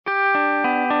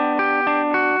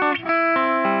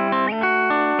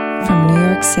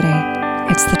York City,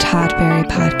 it's the Todd Barry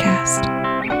Podcast.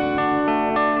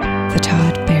 The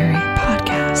Todd Barry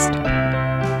Podcast.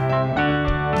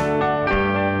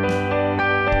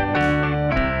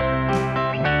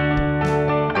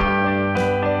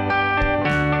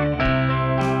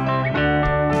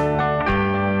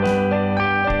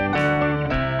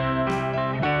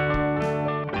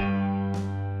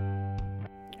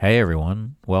 Hey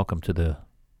everyone, welcome to the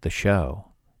show.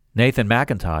 Nathan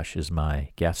McIntosh is my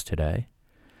guest today.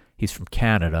 He's from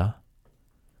Canada,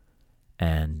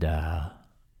 and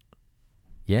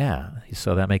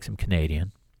so that makes him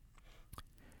Canadian.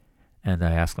 And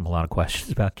I asked him a lot of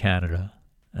questions about Canada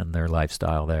and their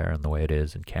lifestyle there and the way it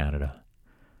is in Canada.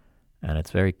 And it's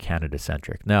very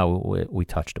Canada-centric. No, we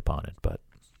touched upon it, but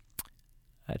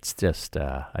it's just,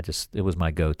 it was my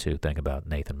go-to thing about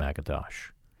Nathan McIntosh,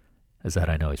 is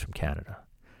that I know he's from Canada.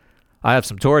 I have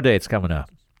some tour dates coming up.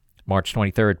 March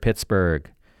 23rd, Pittsburgh.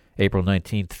 April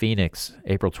 19th, Phoenix.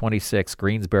 April 26th,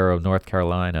 Greensboro, North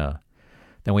Carolina.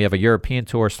 Then we have a European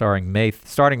tour starting May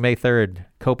 3rd,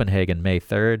 Copenhagen, May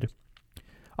 3rd.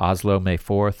 Oslo, May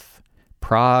 4th.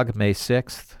 Prague, May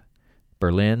 6th.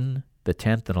 Berlin, the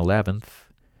 10th and 11th.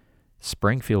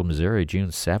 Springfield, Missouri, June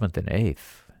 7th and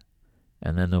 8th.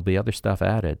 And then there'll be other stuff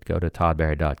added. Go to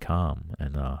toddbarry.com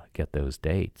and get those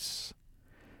dates.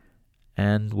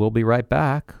 And we'll be right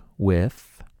back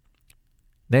with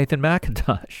Nathan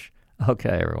McIntosh. Okay,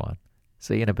 everyone.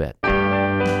 See you in a bit.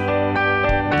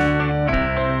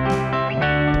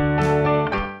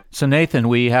 So, Nathan,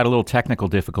 we had a little technical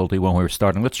difficulty when we were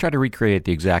starting. Let's try to recreate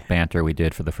the exact banter we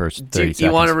did for the first 30 seconds. Do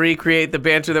you want to recreate the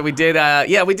banter that we did?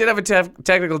 Yeah, we did have a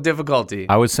technical difficulty.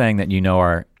 I was saying that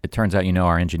it turns out you know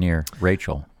our engineer,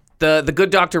 Rachel. The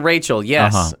good Dr. Rachel,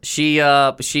 yes. Uh-huh.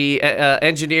 She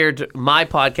engineered my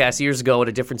podcast years ago at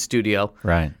a different studio.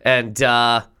 Right. And,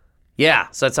 so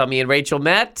that's how me and Rachel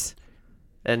met,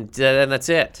 and then that's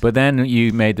it. But then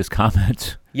you made this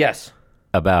comment. Yes.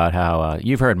 About how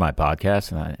you've heard my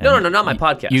podcast. No, not my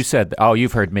podcast. You said,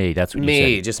 you've heard me. That's what you said.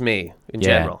 Me, just me in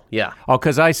general. Yeah. Oh,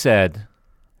 because I said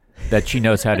that she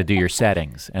knows how to do your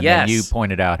settings. And yes. Then you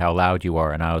pointed out how loud you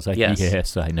are. And I was like,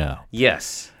 yes I know.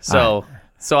 Yes. So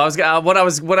I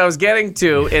was what I was getting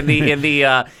to in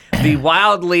the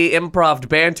wildly improv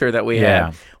banter that we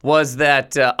had was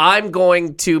that I'm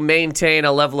going to maintain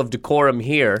a level of decorum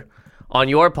here on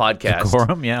your podcast.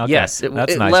 Decorum, yeah, okay. Yes,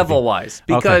 that's nice level wise,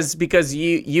 because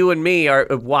you and me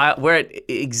we're at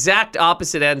exact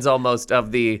opposite ends almost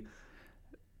of the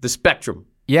spectrum.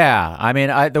 Yeah, I mean,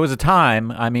 there was a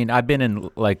time. I mean, I've been in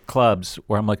like clubs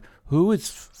where I'm like, who is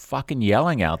fucking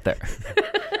yelling out there?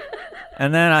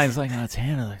 And then I was like, it's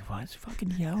Hannah. Like, why is he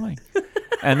fucking yelling?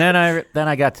 And then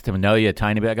I got to know you a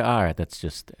tiny bit. I go, all right, that's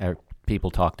just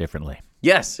people talk differently.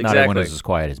 Yes, exactly. Not everyone is as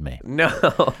quiet as me. No.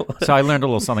 So I learned a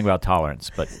little something about tolerance,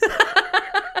 but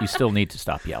you still need to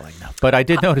stop yelling now. But I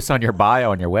did notice on your bio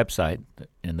on your website,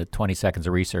 in the 20 seconds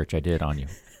of research I did on you,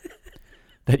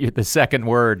 that the second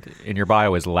word in your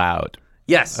bio is loud.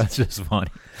 Yes. That's just funny.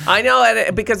 I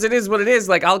know, because it is what it is.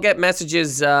 Like, I'll get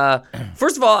messages.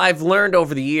 First of all, I've learned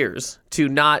over the years to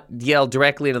not yell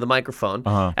directly into the microphone.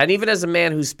 Uh-huh. And even as a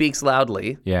man who speaks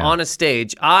loudly on a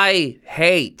stage, I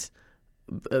hate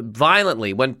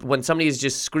violently when somebody is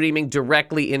just screaming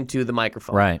directly into the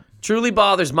microphone. Right. Truly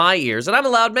bothers my ears, and I'm a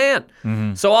loud man.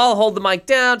 Mm-hmm. So I'll hold the mic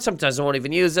down. Sometimes I won't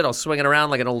even use it. I'll swing it around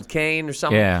like an old cane or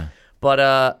something. Yeah.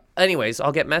 But anyways,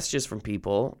 I'll get messages from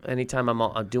people anytime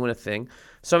I'm doing a thing.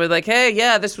 Somebody like, hey,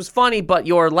 yeah, this was funny, but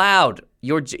you're loud.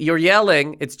 You're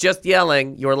yelling. It's just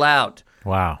yelling. You're loud.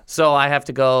 Wow. So I have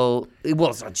to go, well,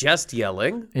 it's not just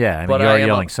yelling. Yeah, I mean, you're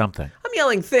yelling something. I'm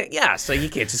yelling yeah, so you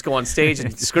can't just go on stage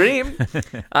and scream.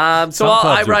 So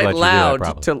I write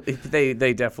loud. They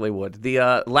definitely would.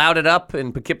 The loud it up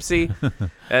in Poughkeepsie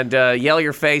and yell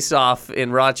your face off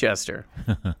in Rochester.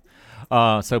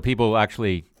 So people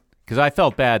actually, because I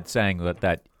felt bad saying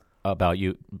that about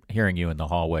you, hearing you in the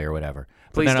hallway or whatever.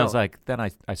 But then I was like,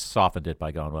 I softened it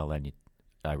by going, well, then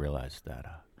I realized that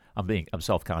I'm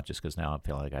self-conscious because now I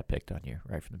feel like I picked on you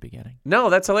right from the beginning. No,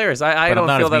 that's hilarious. I don't feel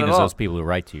that at all. But I'm not as mean as those people who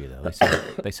write to you, though.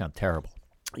 They sound terrible.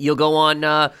 You'll go on,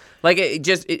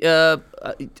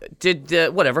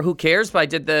 whatever, who cares? But I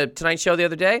did the Tonight Show the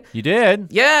other day. You did?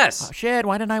 Yes. Oh, shit,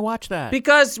 why didn't I watch that?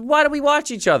 Because why do we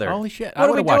watch each other? Holy shit, what I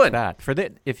would have watched doing? that.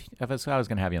 If I was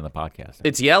going to have you on the podcast.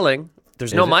 It's yelling.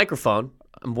 There's no microphone.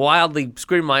 I'm wildly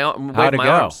screaming my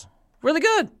arms. Really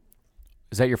good.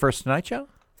 Is that your first Tonight Show?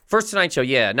 First Tonight Show,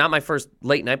 yeah. Not my first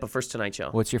late night, but first Tonight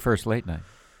Show. What's your first late night?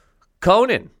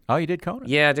 Conan. Oh, you did Conan?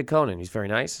 Yeah, I did Conan. He's very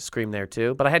nice. I screamed there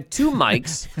too. But I had two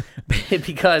mics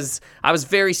because I was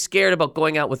very scared about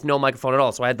going out with no microphone at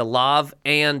all. So I had the lav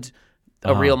and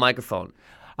a real microphone.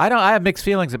 I have mixed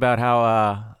feelings about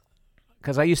how,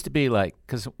 because I used to be like,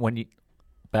 because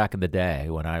back in the day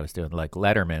when I was doing like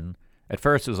Letterman, at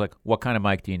first it was like, what kind of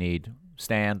mic do you need?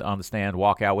 Stand on the stand,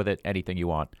 walk out with it, anything you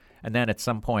want. And then at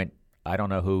some point, I don't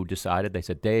know who decided. They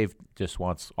said Dave just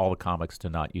wants all the comics to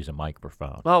not use a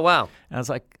microphone. Oh, wow. And I was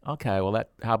like, okay, well,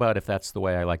 how about if that's the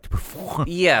way I like to perform?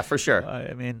 Yeah, for sure.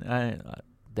 I mean,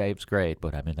 Dave's great,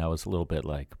 but I mean, that was a little bit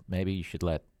like maybe you should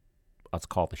let's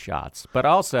call the shots. But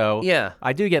also, Yeah.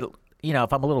 I do get,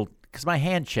 if I'm a little, because my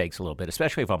hand shakes a little bit,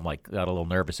 especially if I'm like got a little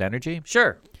nervous energy.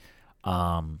 Sure.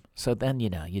 So then,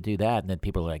 you do that, and then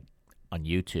people are like on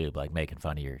YouTube, like making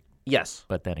fun of your. Yes.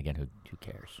 But then again, who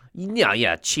cares?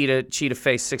 Yeah. Cheetah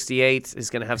Face 68 is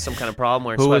going to have some kind of problem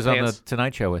wearing Who sweatpants. was on the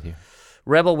Tonight Show with you?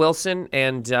 Rebel Wilson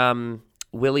and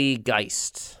Willie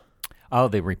Geist. Oh,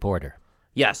 the reporter.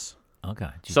 Yes. Okay.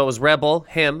 So it was Rebel,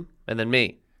 him, and then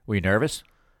me. Were you nervous?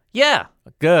 Yeah.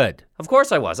 Good. Of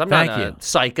course I was. I'm Thank not a you.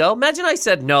 psycho. Imagine I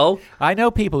said no. I know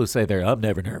people who say I'm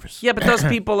never nervous. Yeah, but those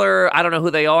people are, I don't know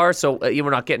who they are, so we're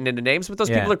not getting into names, but those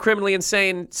Yeah. people are criminally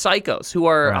insane psychos who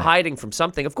are Right. hiding from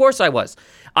something. Of course I was.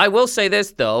 I will say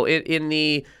this, though.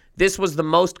 This was the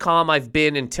most calm I've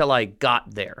been until I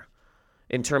got there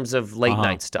in terms of late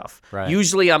night stuff. Right.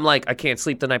 Usually I'm like, I can't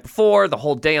sleep the night before. The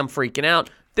whole day I'm freaking out.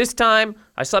 This time,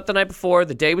 I slept the night before.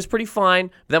 The day was pretty fine.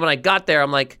 But then when I got there,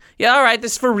 I'm like, yeah, all right,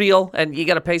 this is for real. And you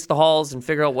got to pace the halls and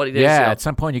figure out what it is. Yeah, at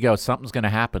some point you go, something's going to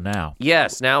happen now.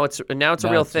 Yes, now it's a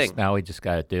real thing. Now we just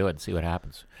got to do it and see what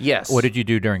happens. Yes. What did you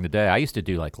do during the day? I used to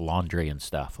do like laundry and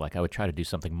stuff. Like I would try to do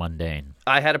something mundane.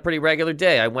 I had a pretty regular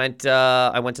day. I went to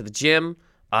the gym.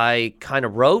 I kind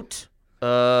of wrote.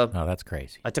 Oh, that's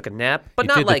crazy. I took a nap, but You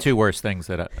not did like the two worst things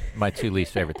my two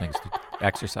least favorite things: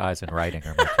 exercise and writing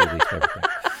are my two least favorite things.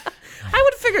 I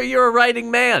would figure you're a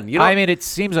writing man. You know, I mean, it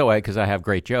seems that way because I have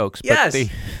great jokes. Yes. But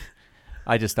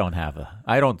I just don't have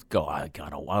I don't go. I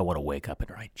want to wake up and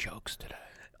write jokes today.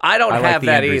 I don't I like have the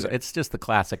that end either. result. It's just the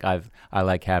classic. I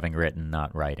like having written,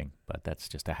 not writing. But that's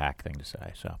just a hack thing to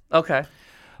say. So. Okay.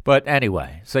 But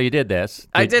anyway, so you did this.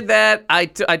 I did that. I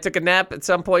took a nap at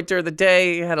some point during the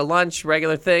day, had a lunch,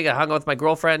 regular thing. I hung out with my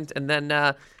girlfriend, and then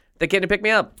they came to pick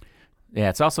me up. Yeah,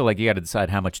 it's also like you got to decide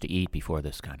how much to eat before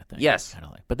this kind of thing. Yes. Kind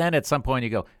of like, but then at some point you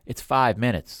go, it's 5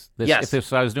 minutes. Yes.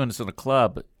 If I was doing this in a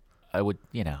club, I would,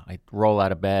 I'd roll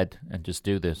out of bed and just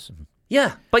do this.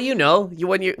 Yeah, but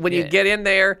when you get in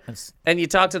there and you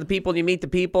talk to the people and you meet the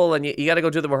people and you got to go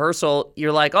do the rehearsal,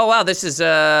 you're like, oh wow, this is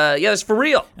this is for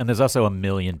real. And there's also 1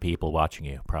 million people watching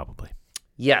you, probably.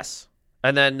 Yes.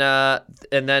 And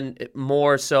then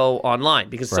more so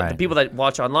online because the Right. people that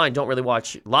watch online don't really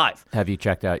watch live. Have you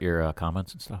checked out your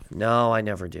comments and stuff? No, I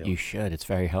never do. You should. It's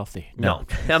very healthy. No.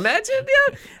 Imagine,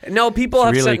 yeah. No, people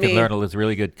have really sent can me. learn. It's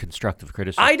really good constructive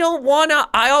criticism. I don't want to.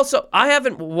 I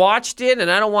haven't watched it,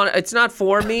 and I don't want to. It's not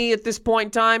for me at this point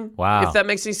in time. Wow. If that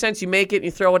makes any sense, you make it and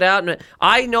you throw it out. And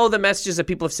I know the messages that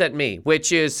people have sent me,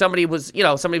 which is somebody was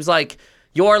like,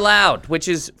 "You're loud," which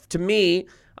is to me,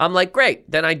 I'm like,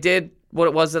 great. Then I did what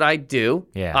it was that I do.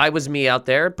 Yeah. I was me out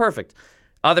there. Perfect.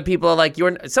 Other people are like,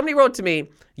 somebody wrote to me,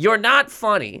 "You're not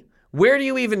funny. Where do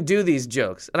you even do these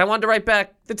jokes?" And I wanted to write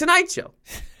back, "The Tonight Show."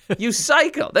 You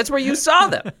psycho. That's where you saw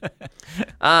them.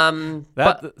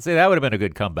 that would have been a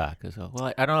good comeback. So,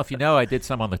 well, I don't know if you know, I did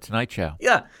some on the Tonight Show.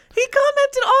 Yeah. He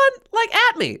commented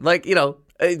at me,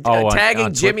 tagging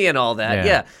on Jimmy and all that. Yeah.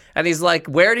 Yeah. And he's like,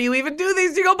 "Where do you even do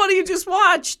these?" You go, "Buddy, you just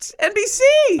watched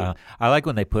NBC." I like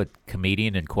when they put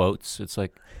comedian in quotes. It's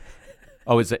like,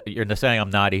 oh, you're saying I'm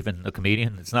not even a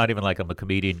comedian? It's not even like I'm a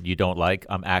comedian you don't like.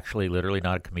 I'm actually literally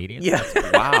not a comedian? Yeah.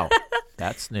 Wow.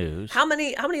 That's news. How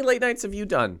many late nights have you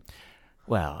done?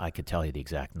 Well, I could tell you the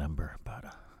exact number, but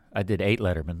I did 8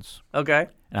 Lettermans, Okay.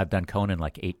 and I've done Conan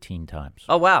like 18 times.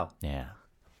 Oh, wow. Yeah.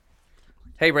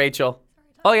 Hey, Rachel.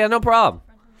 Oh, yeah, no problem.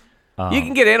 You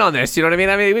can get in on this. You know what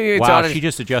I mean? We can Wow, talk- she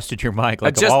just adjusted your mic,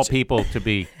 like of all people to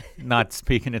be not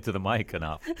speaking into the mic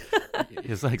enough.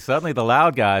 It's like suddenly the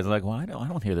loud guy's like, well, I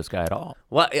don't hear this guy at all.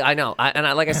 Well, I know.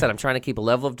 Like I said, I'm trying to keep a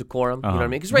level of decorum. You know what I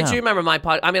mean? Because, Rachel, Yeah. you remember my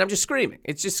pod. I'm just screaming.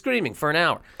 It's just screaming for an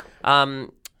hour.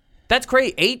 That's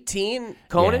great. 18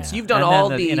 Conants? Yeah. You've done and all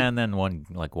then the... and then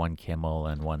one Kimmel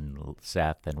and one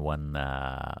Seth and one,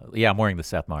 I'm wearing the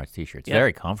Seth Meyers t-shirt. It's a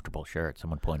very comfortable shirt.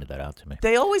 Someone pointed that out to me.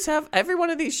 They always have every one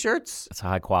of these shirts. It's a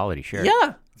high quality shirt.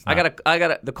 Yeah. I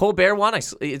got the Colbert one.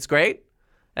 It's great.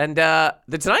 And the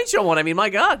Tonight Show one, I mean, my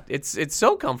God, it's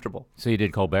so comfortable. So you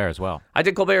did Colbert as well. I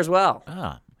did Colbert as well.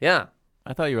 Ah, Yeah.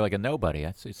 I thought you were like a nobody.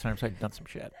 It sounds like you've done some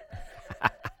shit.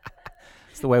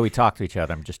 It's the way we talk to each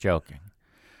other. I'm just joking.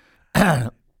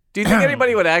 Do you think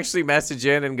anybody would actually message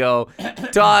in and go,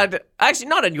 Todd, actually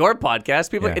not on your podcast.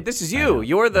 People, this is you.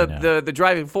 You're the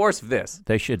driving force of this.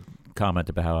 They should comment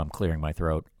about how I'm clearing my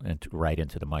throat right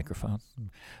into the microphone.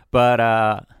 But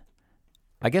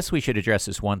I guess we should address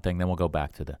this one thing, then we'll go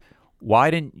back to the why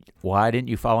didn't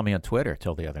you follow me on Twitter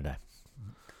till the other day?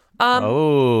 I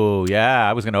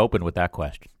was going to open with that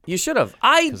question. You should have.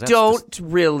 I don't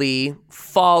really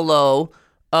follow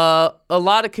a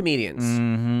lot of comedians.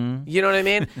 Mm-hmm. You know what I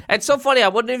mean? It's so funny. I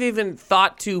wouldn't have even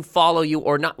thought to follow you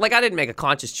or not. Like, I didn't make a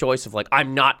conscious choice of, like,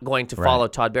 I'm not going to follow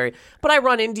Todd Barry. But I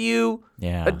run into you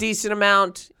a decent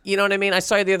amount. You know what I mean? I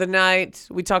saw you the other night.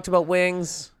 We talked about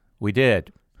wings. We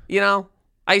did. You know?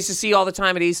 I used to see you all the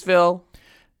time at Eastville.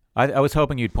 I was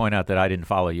hoping you'd point out that I didn't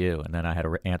follow you, and then I had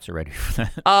an answer ready for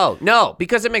that. Oh, no,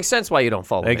 because it makes sense why you don't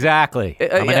follow me. Exactly.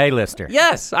 I'm an A-lister.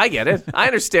 Yes, I get it. I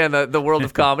understand the world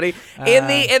of comedy. In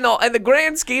the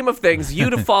grand scheme of things, you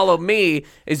to follow me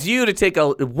is you to take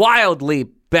a wild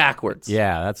leap backwards.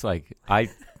 Yeah, that's like my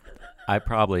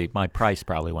price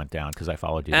probably went down because I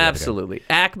followed you. Absolutely.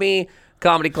 Acme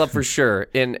Comedy Club for sure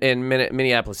in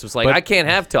Minneapolis. It was like, I can't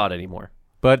have Todd anymore.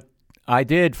 But I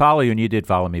did follow you, and you did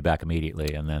follow me back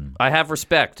immediately, and then I have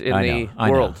respect in the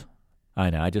world. I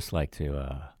know. I just like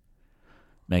to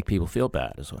make people feel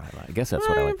bad. Is what I like. I guess that's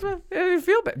what I like.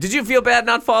 Feel bad. Did you feel bad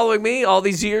not following me all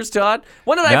these years, Todd?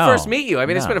 When did I first meet you? I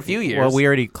mean, it's been a few years. Well, we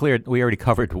already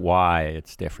covered why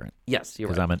it's different. Yes, you're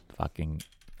right. Because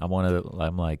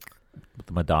I'm like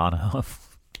the Madonna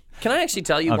of. Can I actually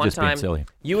tell you one time?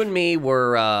 You and me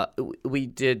were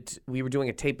we were doing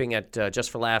a taping at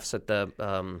Just for Laughs at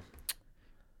the.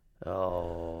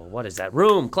 What is that?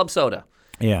 Club Soda.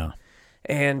 Yeah.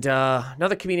 And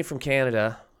another comedian from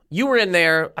Canada. You were in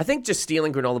there, I think, just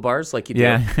stealing granola bars like you do.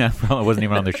 Yeah, I wasn't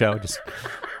even on the show.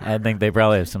 I think they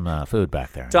probably have some food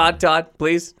back there. Todd,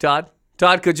 please. Todd,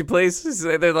 could you please?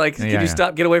 They're like, can you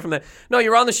stop? Get away from that. No,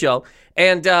 you're on the show.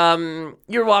 And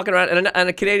you're walking around, and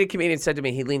a Canadian comedian said to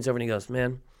me, he leans over and he goes,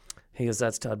 man,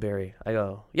 that's Todd Barry. I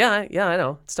go, yeah, I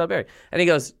know. It's Todd Barry. And he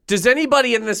goes, does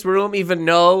anybody in this room even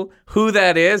know who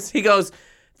that is? He goes,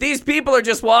 these people are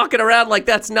just walking around like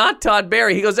that's not Todd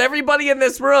Barry. He goes, everybody in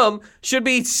this room should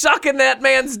be sucking that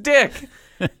man's dick.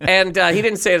 And he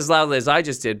didn't say it as loudly as I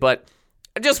just did, but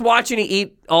just watching you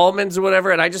eat almonds or whatever,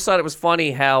 and I just thought it was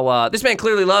funny how this man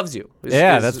clearly loves you.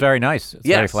 That's very nice. It's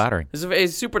very flattering. It's a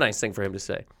super nice thing for him to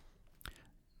say.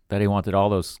 That he wanted all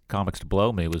those comics to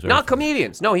blow me was very not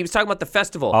comedians. No, he was talking about the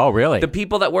festival. Oh, really? The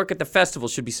people that work at the festival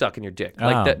should be sucking your dick.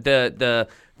 Like the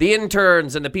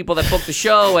interns and the people that book the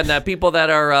show and the people that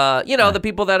are the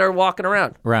people that are walking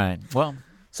around. Right. Well.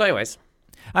 So, anyways,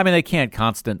 I mean, they can't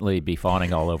constantly be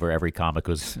fawning all over every comic.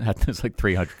 There's like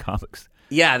 300 comics.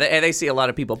 Yeah, they see a lot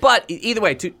of people. But either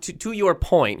way, to your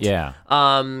point, you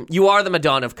are the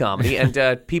Madonna of comedy,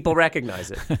 and people recognize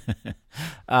it.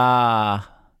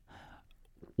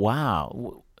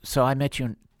 Wow. So I met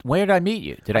you. Where did I meet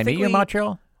you? Did I meet you in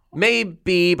Montreal?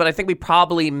 Maybe, but I think we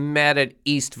probably met at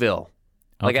Eastville.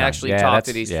 Like actually talked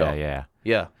at Eastville.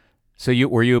 Yeah. So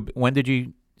when did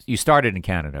you started in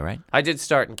Canada, right? I did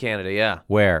start in Canada, yeah.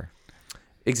 Where?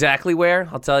 Exactly where?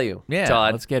 I'll tell you. Yeah,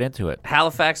 Todd. Let's get into it.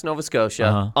 Halifax, Nova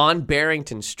Scotia, on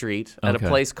Barrington Street at a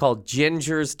place called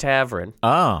Ginger's Tavern,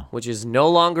 which is no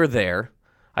longer there.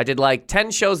 I did like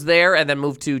 10 shows there and then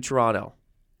moved to Toronto.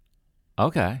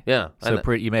 Okay. Yeah. So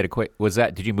you made a quick.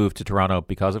 Did you move to Toronto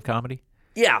because of comedy?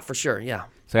 Yeah, for sure. Yeah.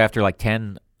 So after like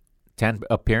 10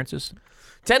 appearances?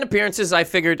 10 appearances, I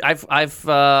figured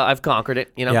I've conquered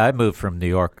it, you know. Yeah, I moved from New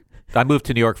York. I moved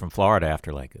to New York from Florida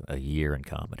after like a year in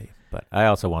comedy. But I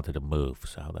also wanted to move,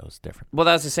 so that was different. Well,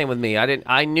 that was the same with me.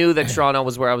 I knew that Toronto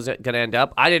was where I was going to end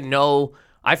up. I didn't know.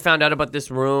 I found out about this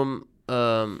room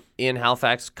in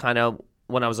Halifax kind of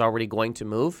when I was already going to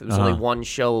move. It was only one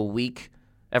show a week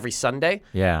every Sunday.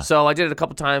 Yeah. So I did it a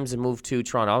couple times and moved to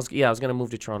Toronto. I was going to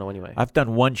move to Toronto anyway. I've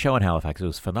done one show in Halifax. It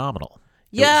was phenomenal.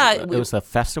 Yeah. It was a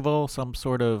festival, some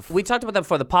sort of... We talked about that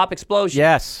before, the Pop Explosion.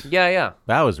 Yes. Yeah.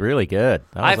 That was really good.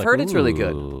 I've heard it's really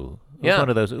good. It was one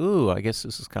of those, I guess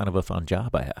this is kind of a fun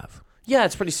job I have. Yeah,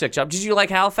 it's a pretty sick job. Did you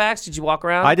like Halifax? Did you walk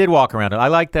around? I did walk around. I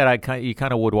like that you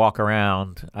kind of would walk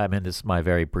around. I mean, this is my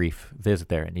very brief visit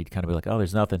there, and you'd kind of be like, oh,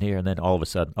 there's nothing here, and then all of a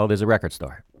sudden, oh, there's a record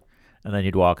store. And then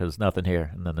you'd walk, there's nothing here,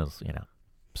 and then there's,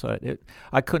 So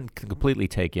I couldn't completely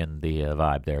take in the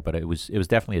vibe there, but it was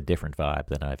definitely a different vibe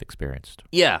than I've experienced.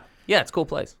 Yeah, it's a cool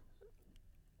place.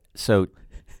 So...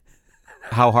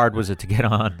 How hard was it to get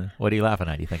on? What are you laughing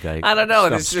at? You think I don't know.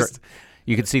 It's just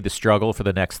you could see the struggle for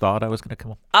the next thought I was going to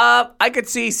come up. I could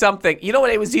see something. You know what?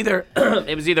 It was either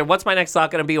what's my next thought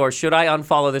going to be, or should I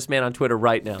unfollow this man on Twitter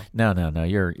right now? No.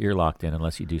 You're locked in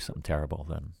unless you do something terrible.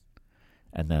 Then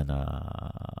And then,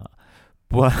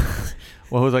 what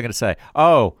was I going to say?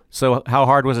 Oh, so how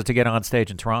hard was it to get on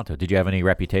stage in Toronto? Did you have any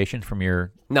reputation from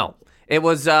your... No. It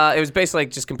was basically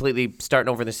just completely starting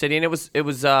over in the city, and it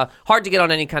was hard to get on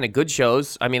any kind of good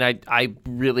shows. I mean, I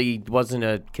really wasn't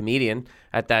a comedian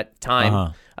at that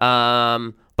time.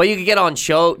 But you could get on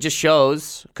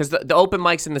shows, because the open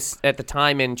mics at the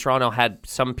time in Toronto had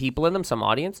some people in them, some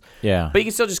audience. Yeah. But you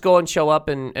can still just go and show up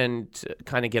and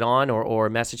kind of get on or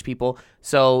message people.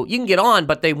 So you can get on,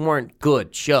 but they weren't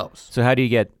good shows. So how do you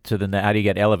get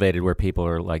elevated where people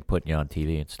are like putting you on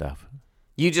TV and stuff?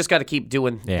 You just got to keep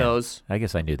doing those. I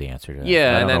guess I knew the answer to that.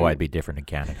 Yeah, I don't know why it'd be different in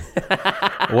Canada.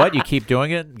 What? You keep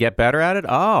doing it? Get better at it?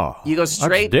 Oh. You go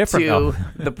straight to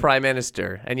the Prime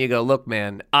Minister and you go, look,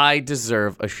 man, I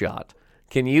deserve a shot.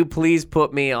 Can you please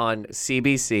put me on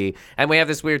CBC? And we have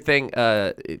this weird thing.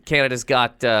 Canada's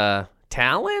Got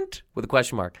Talent with a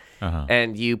question mark.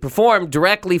 And you perform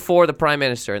directly for the Prime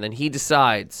Minister, and then he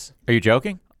decides. Are you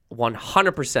joking?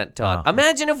 100%, Todd.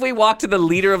 Imagine if we walked to the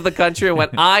leader of the country and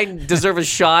went, I deserve a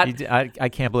shot. I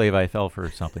can't believe I fell for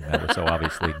something that was so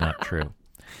obviously not true.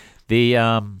 The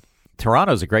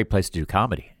Toronto's a great place to do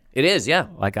comedy. It is, yeah.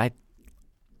 Like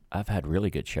I've had really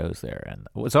good shows there, and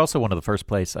it was also one of the first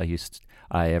places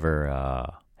I ever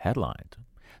headlined.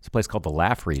 It's a place called the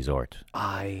Laugh Resort.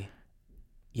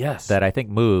 Yes. That I think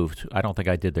moved. I don't think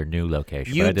I did their new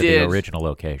location, but I did the original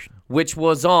location. Which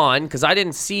was on, because I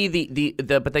didn't see the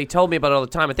but they told me about it all the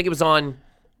time. I think it was on,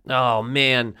 oh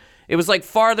man, it was like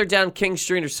farther down King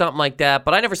Street or something like that,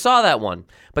 but I never saw that one.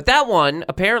 But that one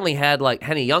apparently had like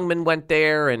Henny Youngman went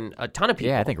there and a ton of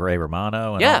people. Yeah, I think Ray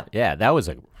Romano. And yeah. Yeah, that was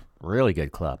a really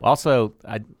good club. Also,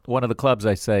 one of the clubs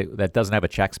I say that doesn't have a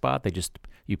check spot.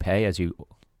 You pay as you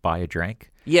buy a drink.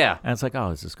 Yeah. And it's like, oh,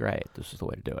 this is great. This is the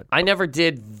way to do it. I never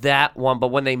did that one, but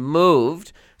when they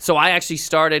moved, so I actually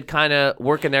started kind of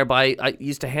working there I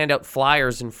used to hand out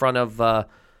flyers in front of the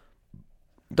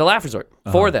Laugh Resort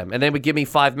for them, and they would give me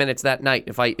 5 minutes that night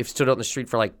if stood out in the street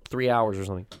for like 3 hours or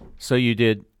something. So you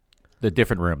did the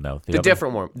different room, though? The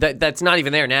different room. That's not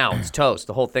even there now. It's toast.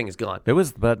 The whole thing is gone. But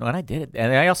when I did it,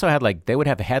 and I also had they would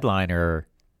have a headliner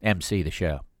MC the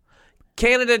show.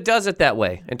 Canada does it that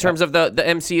way in terms of the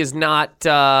MC is not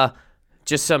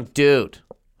just some dude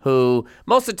who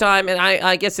most of the time, and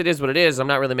I guess it is what it is. I'm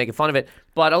not really making fun of it,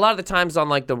 but a lot of the times on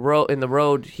like the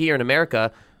road here in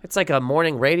America, it's like a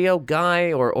morning radio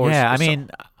guy or yeah. I mean,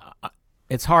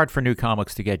 it's hard for new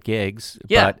comics to get gigs,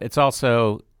 yeah. But it's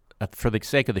also for the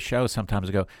sake of the show. Sometimes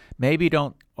I go, maybe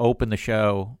don't open the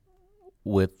show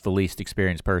with the least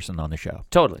experienced person on the show.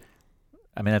 Totally.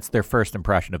 I mean, that's their first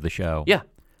impression of the show. Yeah.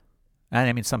 And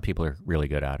I mean, some people are really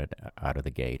good at it out of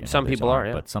the gate. And some people are,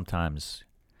 yeah. But sometimes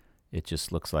it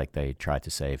just looks like they tried to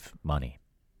save money.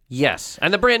 Yes.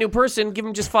 And the brand new person, give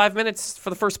them just 5 minutes for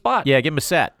the first spot. Yeah, give them a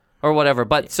set. Or whatever.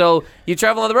 But so you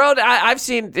travel on the road. I've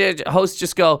seen hosts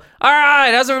just go, all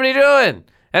right, how's everybody doing?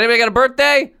 Anybody got a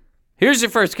birthday? Here's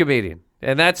your first comedian.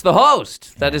 And that's the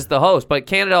host. That is the host. But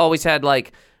Canada always had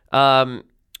like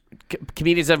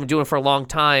comedians that have been doing it for a long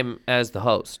time as the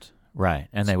host. Right.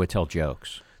 And they would tell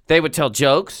jokes. They would tell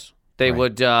jokes. They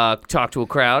would talk to a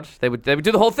crowd. They would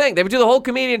do the whole thing. They would do the whole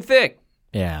comedian thing.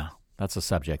 Yeah, that's a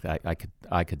subject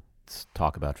I could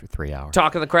talk about for 3 hours.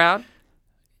 Talk to the crowd?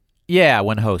 Yeah,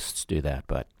 when hosts do that,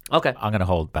 but okay, I'm going to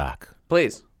hold back.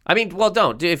 Please. I mean, well,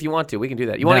 don't. If you want to, we can do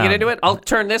that. You want to get into it? I'll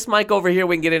turn this mic over here.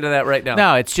 We can get into that right now.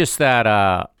 No, it's just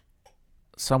that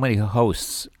so many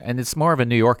hosts, and it's more of a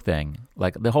New York thing.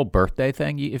 Like the whole birthday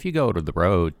thing, if you go to the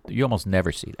road, you almost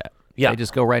never see that. Yeah. They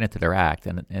just go right into their act,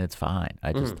 and it's fine.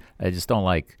 I just don't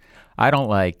like. I don't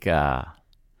like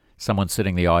someone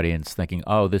sitting in the audience thinking,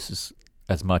 "Oh, this is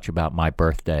as much about my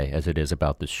birthday as it is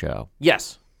about this show."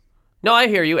 Yes. No, I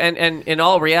hear you. And in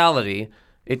all reality,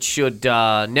 it should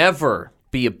never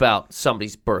be about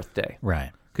somebody's birthday.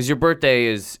 Right. Because your birthday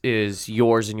is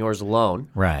yours and yours alone.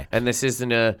 Right. And this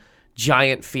isn't a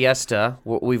giant fiesta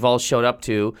we've all showed up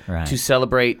to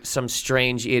celebrate some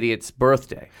strange idiot's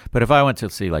birthday. But if I went to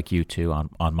see like U2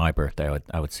 on my birthday,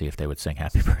 I would see if they would sing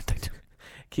happy birthday to me.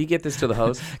 Can you get this to the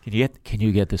host? Can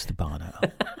you get this to Bono?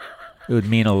 It would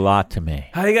mean a lot to me.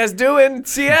 How you guys doing?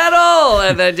 Seattle!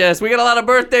 And then we got a lot of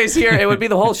birthdays here. It would be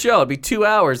the whole show. It'd be 2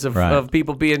 hours of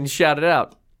people being shouted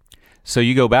out. So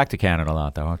you go back to Canada a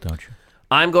lot, though, don't you?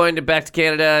 I'm going back to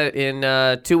Canada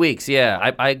in 2 weeks.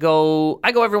 Yeah, I go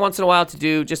every once in a while to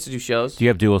do shows. Do you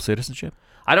have dual citizenship?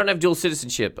 I don't have dual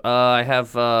citizenship. I'm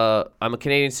a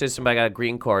Canadian citizen, but I got a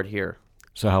green card here.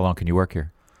 So how long can you work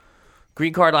here?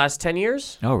 Green card lasts 10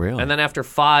 years. Oh, really? And then after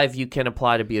 5, you can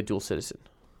apply to be a dual citizen.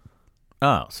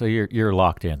 Oh, so you're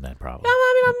locked in then, probably. No,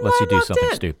 I mean, unless you do locked something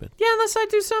in. stupid. Yeah, unless I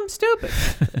do something stupid.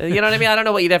 You know what I mean? I don't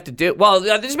know what you'd have to do. Well,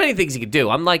 there's many things you could do.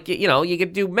 I'm like, you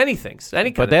could do many things.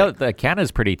 Any kind of thing.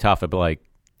 Canada's pretty tough. But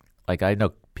like I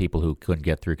know people who couldn't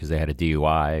get through because they had a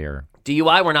DUI or.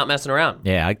 DUI, we're not messing around.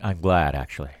 Yeah, I'm glad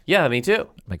actually. Yeah, me too.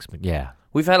 Yeah.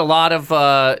 We've had a lot of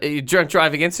drunk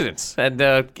driving incidents, and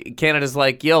Canada's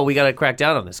like, yo, we got to crack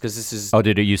down on this because this is. Oh,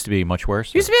 did it used to be much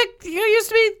worse? Used to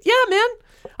be, yeah, man.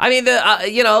 I mean,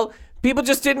 people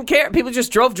just didn't care. People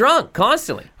just drove drunk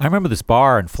constantly. I remember this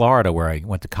bar in Florida where I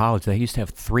went to college. They used to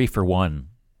have 3-for-1,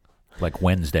 like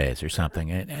Wednesdays or something.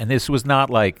 And this was not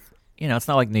like, it's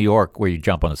not like New York where you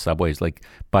jump on the subways, like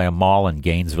by a mall in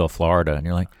Gainesville, Florida. And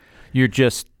you're like,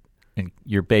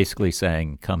 you're basically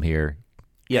saying, come here,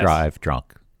 drive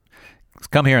drunk.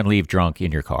 Come here and leave drunk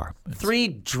in your car. 3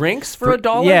 drinks for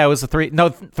 $1? Yeah, it was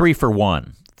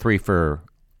 3-for-1. 3 for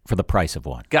the price of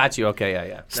 1. Got you. Okay,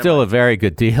 yeah. Still a very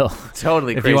good deal.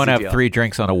 Totally if crazy you want to have deal. 3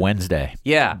 drinks on a Wednesday.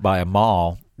 Yeah. By a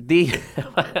mall.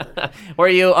 Where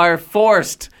you are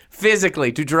forced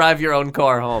physically to drive your own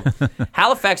car home.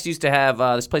 Halifax used to have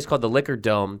this place called the Liquor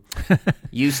Dome.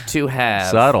 Used to have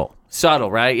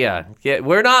subtle, right? Yeah.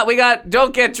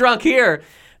 Don't get drunk here.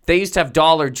 They used to have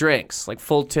dollar drinks, like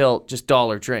full tilt, just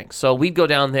dollar drinks. So we'd go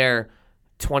down there,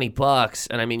 $20,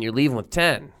 and I mean you're leaving with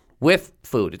 10 with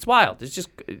food. It's wild. It's just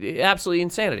absolutely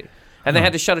insanity. And they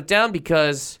had to shut it down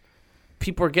because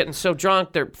people were getting so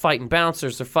drunk. They're fighting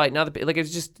bouncers. They're fighting other people. Like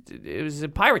it was a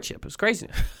pirate ship. It was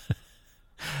craziness.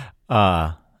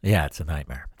 Yeah, it's a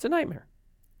nightmare. It's a nightmare.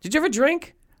 Did you ever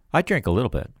drink? I drink a little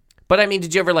bit. But I mean,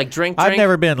 did you ever like drink? I've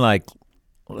never been like,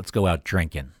 let's go out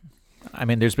drinking. I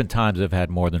mean, there's been times I've had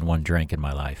more than 1 drink in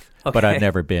my life, but I've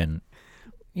never been,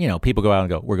 people go out and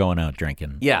go, we're going out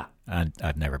drinking. Yeah. And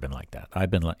I've never been like that.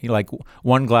 I've been like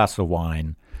 1 glass of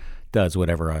wine does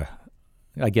whatever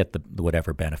I get the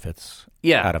whatever benefits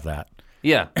out of that.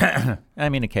 Yeah. I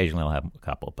mean, occasionally I'll have a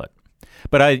couple,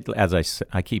 but I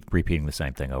keep repeating the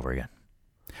same thing over again.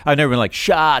 I've never been like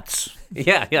shots.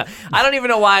 Yeah. I don't even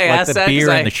know why I asked that. The beer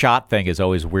and the shot thing is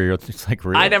always weird. It's like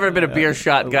real. I've never been a beer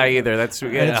shot guy either. That's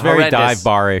it's horrendous. very dive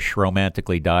bar-ish,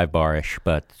 romantically dive bar-ish,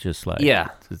 but just like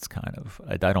it's kind of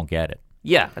I don't get it.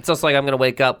 Yeah, it's also like I'm gonna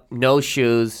wake up, no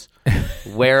shoes,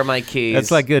 where are my keys? That's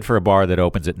like good for a bar that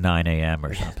opens at 9 a.m.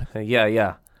 or something.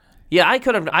 Yeah. I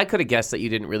could have guessed that you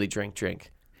didn't really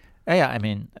drink. Yeah, I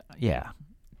mean, yeah.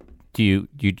 Do you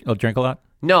drink a lot?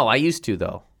 No, I used to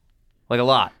though, like a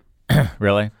lot.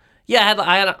 Really? Yeah,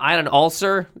 I had an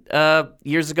ulcer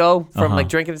years ago from like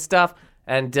drinking and stuff,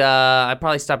 and I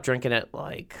probably stopped drinking at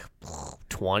like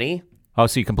 20. Oh,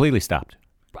 so you completely stopped?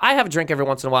 I have a drink every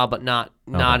once in a while, but not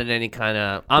in any kind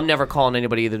of. I'm never calling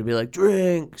anybody either to be like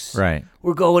drinks. Right.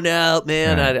 We're going out,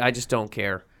 man. Right. I just don't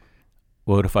care.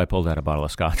 What if I pulled out a bottle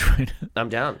of scotch right now? I'm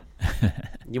down.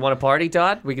 You want to party,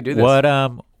 Todd? We can do this.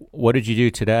 What did you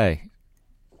do today,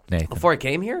 Nathan? Before I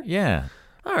came here? Yeah.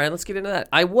 All right, let's get into that.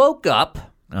 I woke up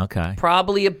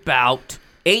probably about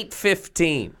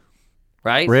 8:15,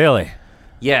 right? Really?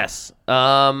 Yes.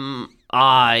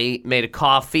 I made a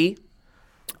coffee.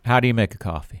 How do you make a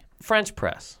coffee? French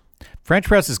press. French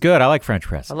press is good. I like French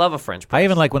press. I love a French press. I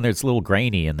even like when there's a little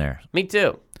grainy in there. Me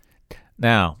too.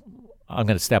 Now, I'm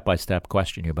going to step-by-step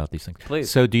question you about these things.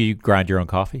 Please. So do you grind your own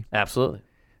coffee? Absolutely.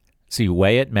 So you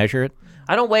weigh it, measure it?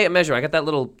 I don't weigh it, measure. I got the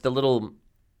little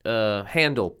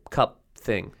handle cup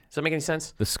thing. Does that make any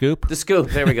sense? The scoop? The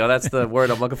scoop. There we go. That's the word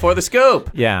I'm looking for. The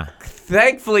scoop. Yeah.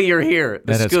 Thankfully, you're here.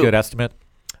 The Then it's scoop. a good estimate?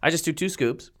 I just do 2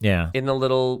 scoops. Yeah. In the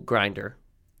little grinder.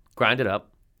 Grind it up.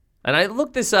 And I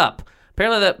looked this up.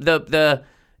 Apparently, the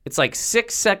it's like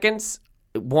 6 seconds,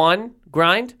 1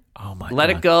 grind. Oh, my Let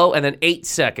God. it go, and then 8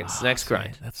 seconds, next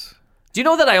grind. That's... Do you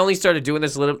know that I only started doing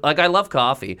this a little... Like, I love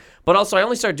coffee, but also I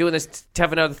only started doing this to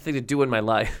have another thing to do in my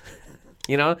life.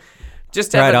 You know? Just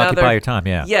to have another... occupy your time,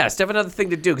 yeah. Yes, to have another thing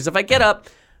to do. Because if I get up...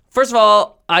 First of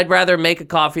all, I'd rather make a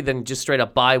coffee than just straight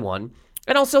up buy one.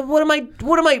 And also,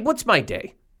 what's my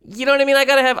day? You know what I mean?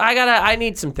 I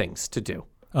need some things to do.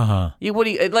 Uh-huh.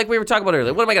 Like we were talking about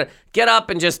earlier, what am I going to get up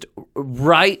and just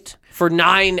write for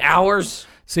 9 hours?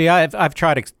 See, I've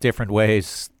tried different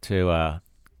ways to...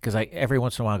 Because every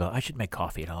once in a while I go, I should make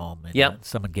coffee at home. And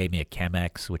someone gave me a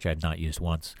Chemex, which I've not used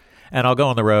once. And I'll go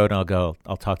on the road and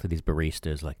I'll talk to these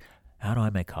baristas like, how do I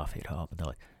make coffee at home? And they're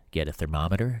like, get a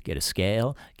thermometer, get a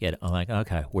scale, I'm like,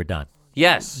 okay, we're done.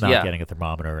 Yes. Not getting a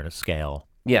thermometer and a scale.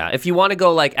 Yeah. If you want to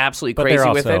go like absolutely but crazy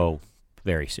they're with it. also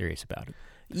very serious about it.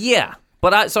 Yeah.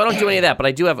 But so I don't do any of that. But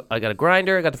I got a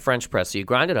grinder, I got the French press. So you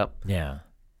grind it up. Yeah.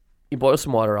 You boil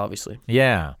some water, obviously.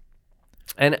 Yeah.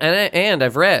 And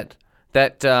I've read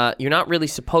that you're not really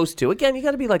supposed to. Again, you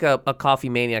got to be like a coffee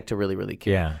maniac to really, really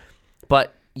care. Yeah.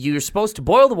 But you're supposed to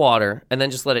boil the water and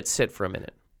then just let it sit for a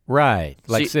minute. Right.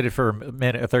 Like See- sit it for a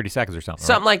minute, 30 seconds or something.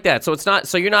 Something like that. So it's not.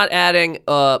 So you're not adding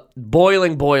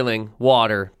boiling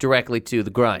water directly to the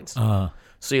grinds.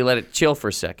 So you let it chill for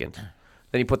a second.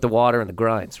 Then you put the water in the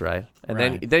grinds, right? And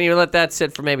then you let that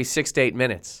sit for maybe 6 to 8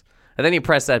 minutes. And then you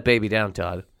press that baby down,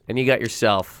 Todd, and you got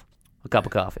yourself a cup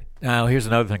of coffee. Now, here's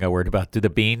another thing I worried about. Do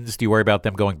you worry about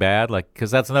them going bad? Like,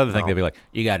 because that's another thing. They'd be like,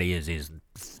 you got to use these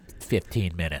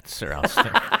 15 minutes or else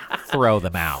throw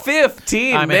them out.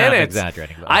 15 I mean, minutes. I'm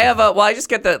exaggerating. I have I just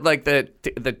get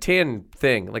the tin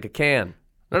thing, like a can.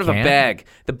 Not of a Can? bag.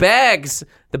 The bags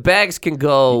can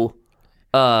go,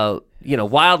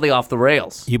 wildly off the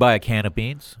rails. You buy a can of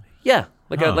beans Yeah,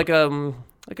 Huh. from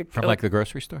from the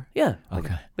grocery store? yeah,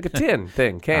 Okay. like a tin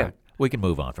thing, can. All right. We can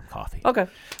move on from coffee. Okay,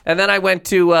 and then I went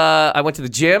to the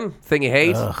gym, thing you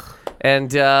hate, and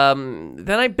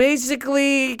then I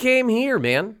basically came here,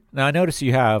 man. Now, I notice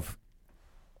you have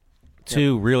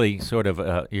two really sort of,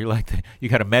 you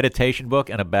got a meditation book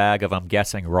and a bag of, I'm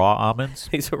guessing, raw almonds.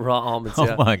 These are raw almonds. Oh,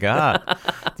 Yeah. my God.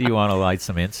 Do you want to light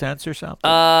some incense or something?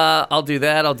 I'll do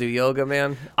that. I'll do yoga,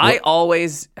 man. I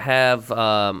always have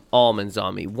almonds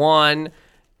on me. One,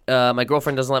 my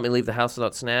girlfriend doesn't let me leave the house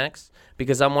without snacks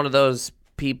because I'm one of those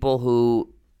people who,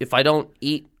 if I don't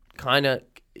eat, kind of,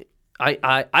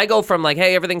 I go from like,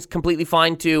 hey, everything's completely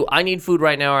fine to I need food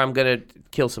right now or I'm going to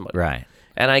kill somebody. Right.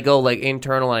 And I go like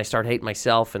internal and I start hating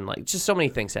myself and like just so many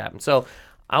things happen. So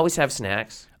I always have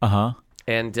snacks. Uh-huh.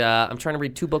 And I'm trying to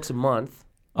read 2 books a month.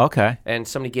 Okay. And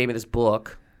somebody gave me this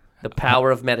book, The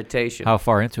Power of Meditation. How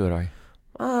far into it are you?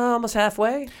 Almost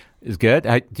halfway. Is good.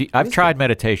 I've tried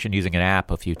meditation using an app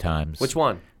a few times. Which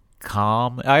one?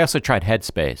 Calm. I also tried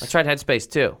Headspace. I tried Headspace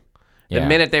too. The Yeah.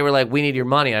 minute they were like, we need your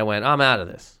money, I went, I'm out of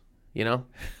this. You know?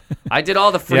 I did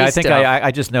all the free Yeah, I think stuff.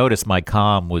 I just noticed my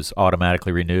Calm was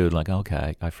automatically renewed. Like,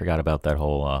 okay, I forgot about that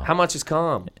whole. How much is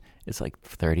Calm? It's like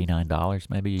 $39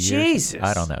 maybe a year. Jesus.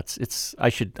 I don't know. It's I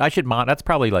should that's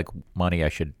probably like money I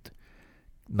should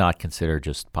not consider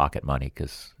just pocket money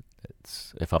because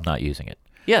it's if I'm not using it.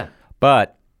 Yeah.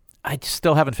 But I just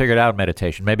still haven't figured out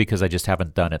meditation. Maybe because I just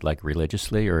haven't done it like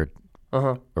religiously or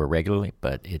regularly.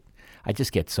 But I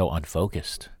just get so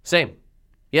unfocused. Same.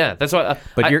 Yeah, that's why.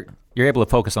 But you're able to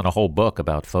focus on a whole book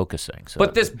about focusing. So.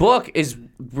 But this book is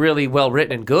really well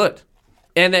written and good,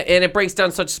 and it breaks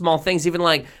down such small things, even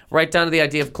like right down to the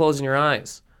idea of closing your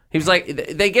eyes. He was like,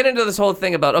 they get into this whole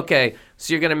thing about, okay,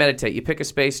 so you're going to meditate. You pick a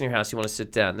space in your house, you want to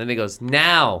sit down. Then he goes,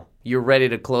 now you're ready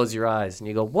to close your eyes, and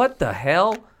you go, what the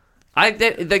hell?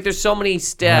 There's so many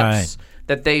steps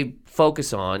that they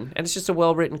focus on, and it's just a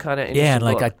well written kind of yeah, and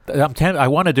book. like I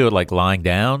want to do it like lying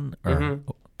down or.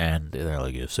 And they're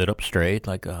like, you sit up straight,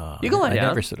 like you can lie down. I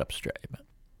never sit up straight. But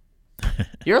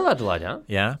You're allowed to lie down.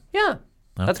 yeah, Yeah,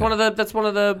 that's Okay. one of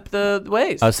the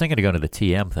ways. I was thinking of going to the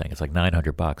TM thing. It's like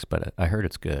 $900, but I heard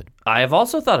it's good. I have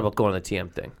also thought about going to the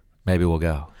TM thing. Maybe we'll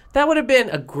go. That would have been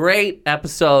a great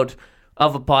episode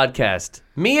of a podcast.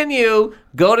 Me and you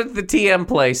go to the TM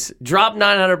place, drop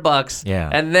 $900,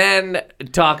 Yeah. and then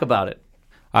talk about it.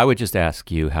 I would just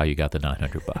ask you how you got the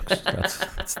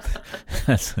 $900.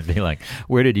 That's be like,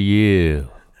 where did you?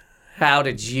 How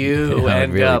did you I would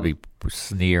end really up? be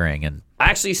sneering and I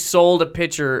actually sold a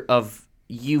picture of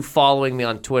you following me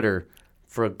on Twitter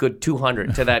for a good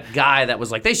 $200 to that guy that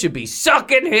was like, they should be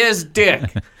sucking his dick.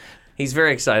 He's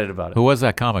very excited about it. who was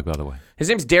that comic, by the way? His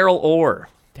name's Daryl Orr.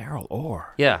 Daryl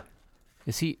Orr. Yeah.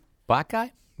 Is he black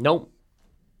guy? Nope.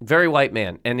 Very white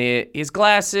man. And his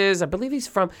glasses, I believe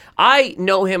I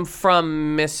know him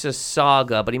from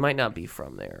Mississauga, but he might not be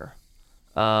from there.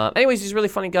 Anyways, he's a really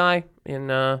funny guy in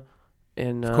Of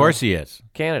course he is.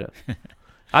 Canada.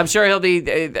 I'm sure he'll be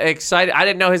excited. I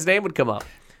didn't know his name would come up.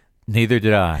 Neither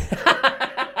did I.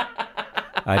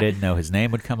 I didn't know his name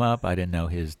would come up. I didn't know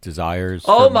his desires.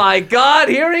 Oh my God,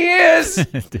 here he is.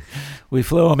 We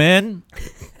flew him in.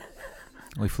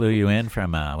 We flew you in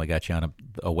from, we got you on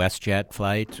a WestJet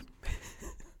flight.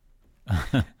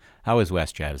 How is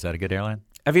WestJet? Is that a good airline?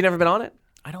 Have you never been on it?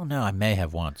 I don't know. I may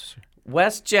have once.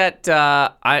 WestJet,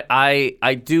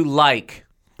 I do like,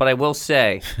 but I will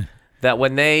say that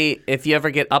if you ever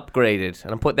get upgraded,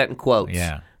 and I'm putting that in quotes,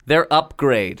 Yeah. their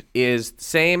upgrade is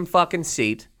same fucking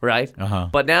seat, right? Uh-huh.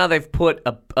 But now they've put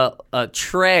a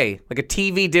tray, like a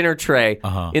TV dinner tray,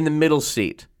 in the middle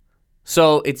seat.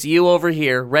 So it's you over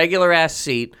here, regular ass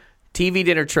seat, TV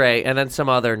dinner tray, and then some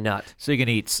other nut. So you can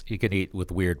eat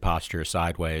with weird posture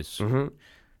sideways. Mm-hmm.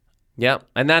 Yep,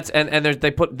 and that's and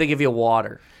they give you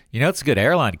water. You know, it's a good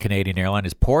airline. Canadian airline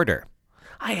is Porter.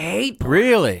 I hate Porter.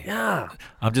 Really? Yeah.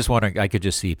 I'm just wondering. I could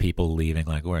just see people leaving.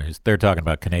 Like, they're talking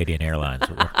about Canadian Airlines.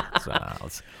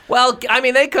 Well, I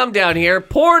mean, they come down here.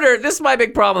 Porter. This is my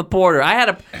big problem with Porter. I had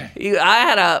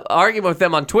a argument with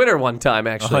them on Twitter one time,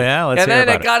 actually. Oh yeah, let's and hear then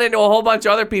about it got into a whole bunch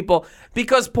of other people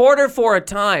because Porter, for a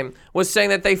time, was saying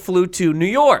that they flew to New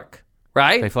York.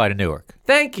 Right? They fly to Newark.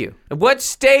 Thank you. What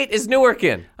state is Newark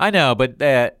in? I know, but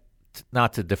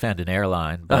not to defend an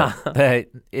airline, but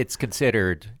it's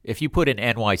considered, if you put an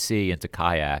NYC into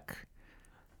kayak,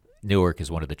 Newark is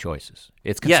one of the choices.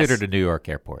 It's considered a New York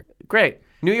airport. Great.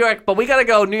 New York, but we got to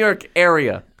go New York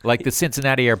area. Like the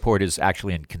Cincinnati airport is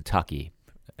actually in Kentucky,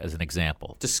 as an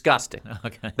example. Disgusting.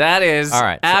 Okay. That is all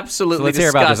right. absolutely so let's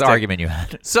disgusting. hear about this argument you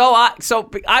had. So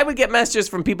I would get messages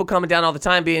from people coming down all the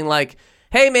time being like,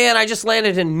 hey, man, I just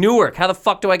landed in Newark. How the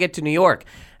fuck do I get to New York?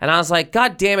 And I was like,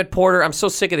 God damn it, Porter. I'm so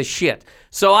sick of this shit.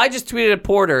 So I just tweeted at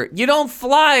Porter, you don't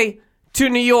fly to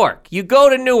New York. You go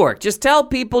to Newark. Just tell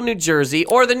people New Jersey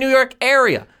or the New York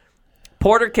area.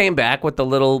 Porter came back with the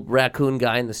little raccoon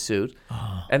guy in the suit.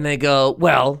 And they go,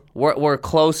 well, we're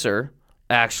closer,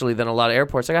 actually, than a lot of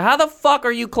airports. I go, how the fuck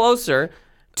are you closer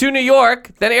to New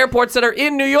York than airports that are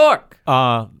in New York?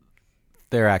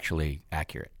 They're actually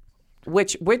accurate.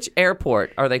 Which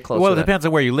airport are they close to? Well, it depends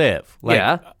on where you live. Like,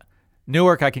 yeah.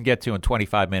 Newark I can get to in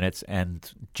 25 minutes, and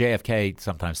JFK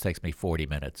sometimes takes me 40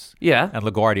 minutes. Yeah. And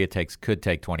LaGuardia could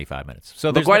take 25 minutes.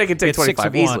 So LaGuardia can take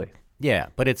 25 easily. Yeah,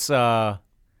 but it's as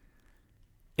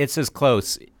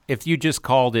close. If you just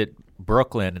called it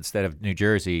Brooklyn instead of New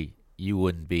Jersey, you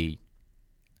wouldn't be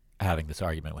having this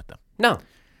argument with them. No.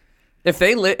 If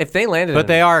they landed, but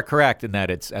they are correct in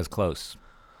that it's as close.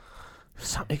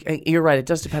 You're right. It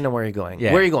does depend on where you're going.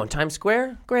 Yeah. Where are you going? Times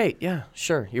Square? Great. Yeah,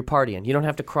 sure. You're partying. You don't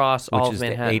have to cross all of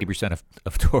Manhattan. Which is 80%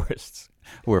 of tourists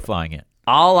who are flying in.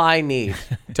 All I need,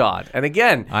 Todd. And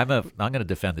again, I'm going to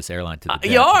defend this airline to the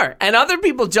death. You are. And other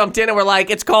people jumped in and were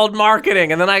like, it's called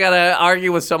marketing. And then I got to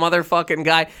argue with some other fucking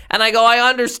guy. And I go, I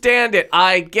understand it.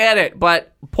 I get it.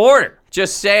 But Porter,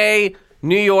 just say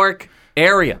New York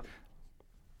area.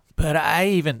 But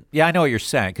I know what you're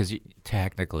saying, because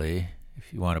technically,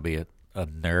 if you want to be a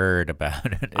nerd about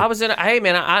it. Hey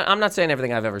man, I'm not saying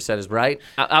everything I've ever said is right.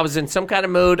 I was in some kind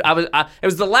of mood. It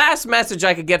was the last message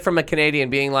I could get from a Canadian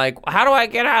being like, how do I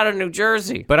get out of New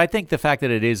Jersey? But I think the fact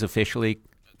that it is officially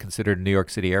considered a New York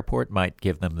City airport might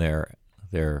give them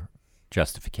their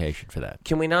justification for that.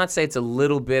 Can we not say it's a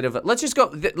little bit of let's just go,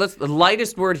 the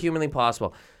lightest word humanly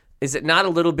possible. Is it not a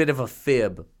little bit of a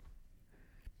fib?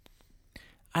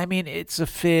 I mean, it's a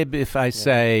fib if I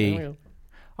say,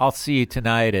 I'll see you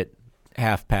tonight at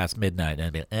midnight. And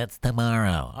I'd be, it's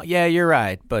tomorrow. Yeah, you're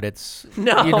right, but it's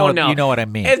no. You know what I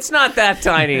mean. It's not that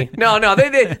tiny. No,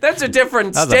 that's a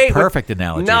different That's state. a perfect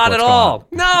analogy. Not at all.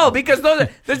 No, because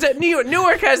New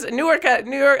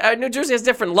Jersey has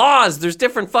different laws. There's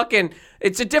different fucking.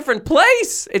 It's a different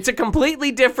place. It's a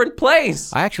completely different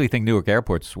place. I actually think Newark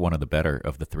Airport's one of the better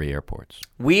of the three airports.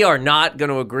 We are not going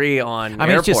to agree on. I mean,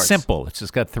 airports. It's just simple. It's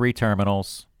just got 3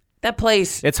 terminals. That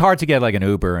place. It's hard to get like an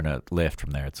Uber and a Lyft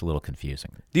from there. It's a little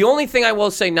confusing. The only thing I will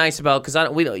say nice about, because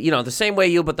the same way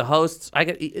you, but the hosts,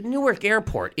 Newark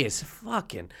Airport is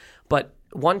fucking. But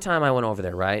one time I went over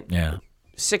there, right? Yeah.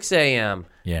 6 a.m.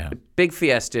 Yeah. Big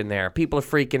fiesta in there. People are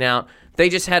freaking out. They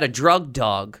just had a drug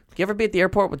dog. You ever be at the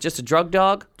airport with just a drug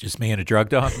dog? Just me and a drug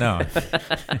dog? No.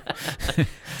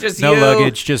 Just no you.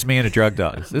 luggage, just me and a drug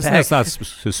dog. That's not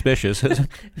suspicious, is it?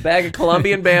 Bag of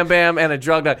Colombian Bam Bam and a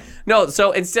drug dog. No,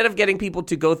 so instead of getting people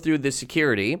to go through the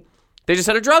security, they just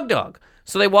had a drug dog.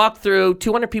 So they walked through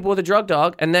 200 people with a drug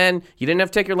dog, and then you didn't have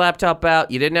to take your laptop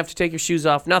out. You didn't have to take your shoes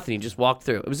off. Nothing. You just walked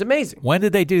through. It was amazing. When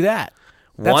did they do that?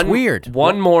 That's weird.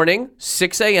 One morning,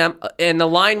 6 a.m., and the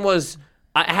line was,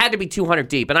 I had to be 200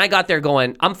 deep. And I got there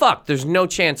going, I'm fucked. There's no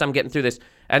chance I'm getting through this.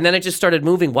 And then it just started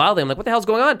moving wildly. I'm like, what the hell's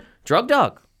going on? Drug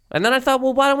dog. And then I thought,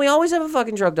 well, why don't we always have a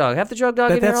fucking drug dog? Have the drug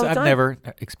dog in here all the time. I've never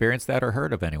experienced that or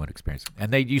heard of anyone experiencing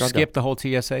it. And you skip the whole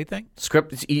TSA thing?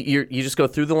 You just go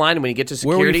through the line, and when you get to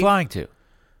security. Where were you flying to?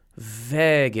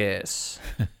 Vegas.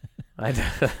 Is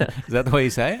that the way you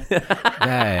say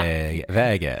it?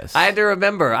 Vegas. I had to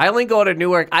remember. I only go to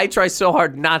Newark. I try so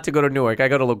hard not to go to Newark. I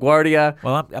go to LaGuardia.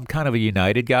 Well, I'm kind of a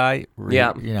United guy.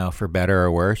 Yeah. For better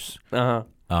or worse. Uh-huh.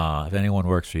 If anyone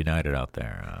works for United out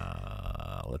there,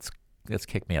 let's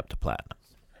kick me up to platinum.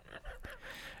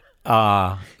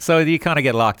 So you kind of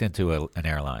get locked into an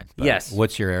airline. Yes.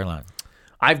 What's your airline?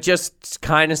 I've just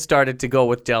kind of started to go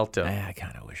with Delta. I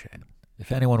kind of wish I had.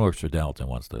 If anyone works for Delta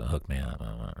and wants to hook me up.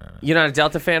 You're not a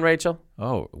Delta fan, Rachel?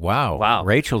 Oh, wow. Wow.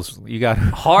 Rachel's, you got...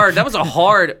 Hard. That was a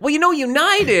hard... Well,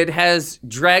 United has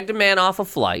dragged a man off a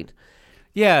flight.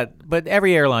 Yeah, but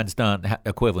every airline's done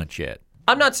equivalent shit.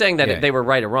 I'm not saying that Yeah. they were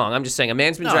right or wrong. I'm just saying a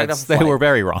man's been dragged off a They flight. were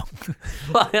very wrong.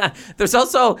 There's a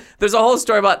whole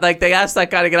story about like they asked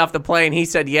that guy to get off the plane. He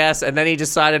said yes, and then he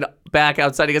decided back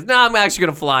outside. He goes, "No, I'm actually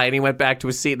gonna fly," and he went back to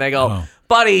his seat. And they go,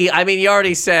 "Buddy, I mean, you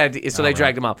already said." So they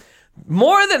dragged him off.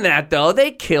 More than that, though,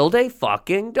 they killed a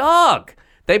fucking dog.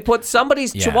 They put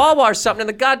somebody's chihuahua or something in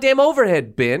the goddamn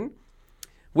overhead bin.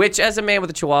 Which, as a man with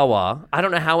a chihuahua, I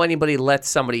don't know how anybody lets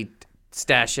somebody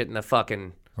stash it in the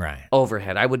fucking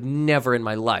overhead. I would never in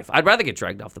my life. I'd rather get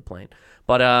dragged off the plane.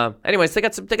 But anyways, they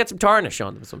got some tarnish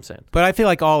on them. That's what I'm saying. But I feel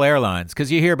like all airlines,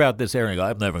 because you hear about this airline, you go,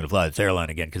 I'm never going to fly this airline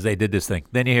again because they did this thing.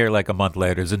 Then you hear like a month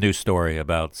later, there's a news story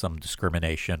about some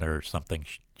discrimination or something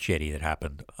shitty that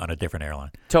happened on a different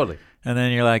airline. Totally. And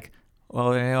then you're like,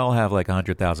 well, they all have like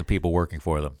 100,000 people working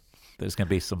for them. There's going to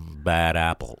be some bad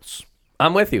apples.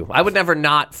 I'm with you. I would never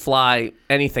not fly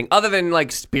anything other than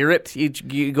like Spirit.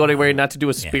 You go anywhere not to do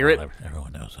a Spirit. Well,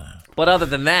 everyone knows that. But other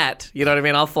than that, you know what I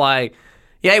mean? I'll fly.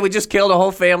 Yeah, we just killed a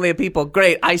whole family of people.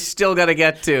 Great. I still got to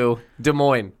get to Des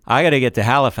Moines. I got to get to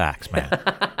Halifax, man.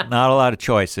 Not a lot of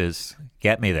choices.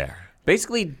 Get me there.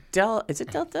 Basically, is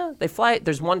it Delta? They fly.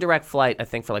 There's one direct flight, I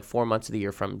think, for like 4 months of the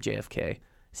year from JFK.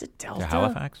 Is it Delta? To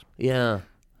Halifax? Yeah.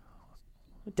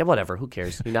 Whatever. Who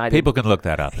cares? United. People can look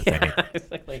that up if they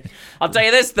need. I'll tell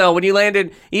you this, though. When you land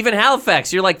in even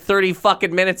Halifax, you're like 30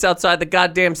 fucking minutes outside the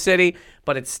goddamn city,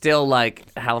 but it's still like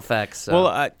Halifax.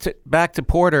 Well, back to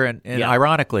Porter, and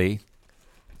ironically,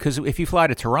 because if you fly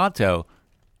to Toronto,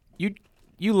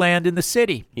 you land in the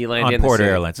city. You land on in the Porter city.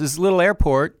 Airlines. This is a little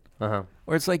airport Uh-huh.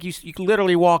 where it's like you can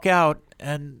literally walk out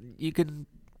and you can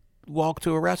walk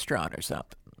to a restaurant or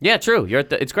something. Yeah, true.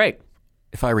 It's great.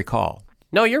 If I recall.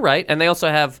 No, you're right. And they also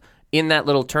have in that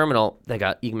little terminal, you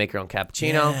can make your own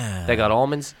cappuccino. Yeah. They got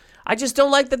almonds. I just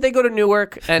don't like that they go to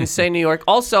Newark and say New York.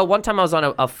 Also, one time I was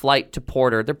on a flight to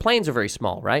Porter. Their planes are very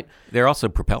small, right? They're also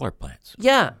propeller planes.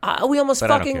 Yeah. We almost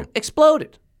But I don't fucking care.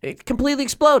 exploded. It completely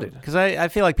exploded. Because I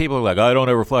feel like people are like, I don't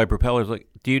ever fly propellers. Like,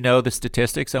 do you know the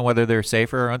statistics on whether they're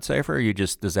safer or unsafer? Or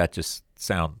does that just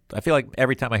sound? I feel like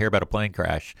every time I hear about a plane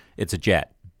crash, it's a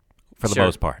jet for the Sure.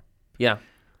 most part. Yeah.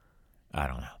 I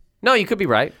don't know. No, you could be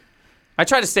right. I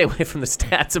try to stay away from the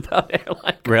stats about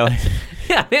airline. Really?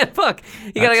 Yeah, man, fuck.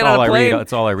 You gotta That's get all on a plane.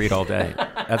 That's all I read all day.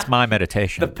 That's my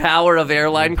meditation. The power of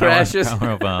airline crashes.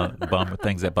 Power of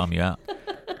things that bum you out.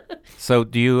 So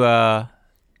do you go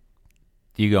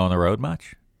on the road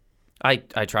much? I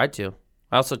tried to.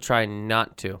 I also try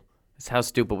not to. How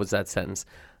stupid was that sentence?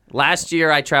 Last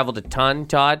year, I traveled a ton,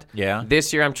 Todd. Yeah.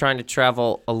 This year, I'm trying to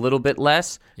travel a little bit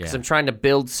less because Yeah. I'm trying to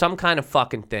build some kind of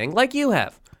fucking thing like you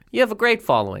have. You have a great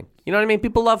following. You know what I mean?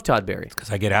 People love Todd Berry. Because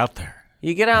I get out there.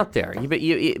 You get out there.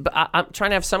 But I'm trying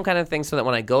to have some kind of thing so that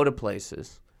when I go to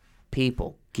places,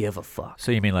 people give a fuck.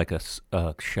 So you mean like a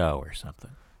show or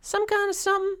something? Some kind of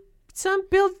something. Some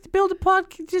build a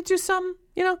podcast, do something.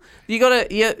 You know, you go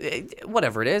to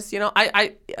whatever it is. You know,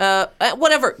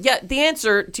 whatever. Yeah, the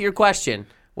answer to your question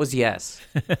was yes.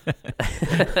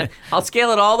 I'll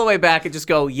scale it all the way back and just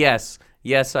go yes,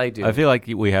 I do. I feel like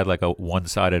we had like a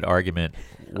one-sided argument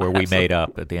where we made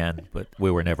up at the end, but we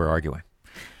were never arguing.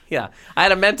 Yeah, I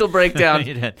had a mental breakdown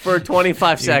You did. for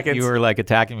 25 seconds. You were like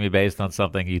attacking me based on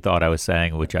something you thought I was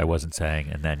saying, which I wasn't saying,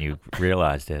 and then you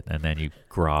realized it, and then you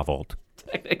groveled.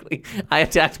 Technically, I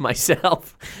attacked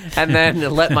myself and then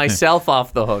let myself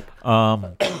off the hook.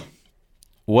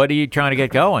 What are you trying to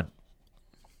get going?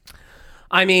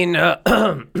 I mean,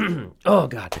 oh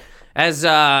God,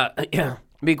 it'd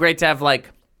be great to have like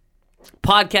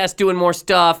podcast doing more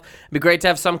stuff. It'd be great to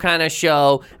have some kind of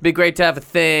show. It'd be great to have a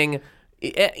thing.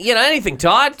 You know, anything,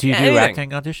 Todd? Do you do Anything. acting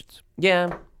auditions?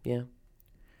 Yeah,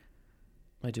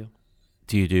 I do.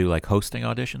 Do you do like hosting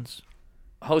auditions?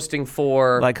 Hosting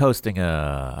for Like hosting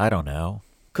a, I don't know.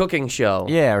 cooking show.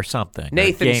 Yeah, or something.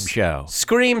 Nathan A game show.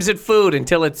 screams at food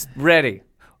until it's ready.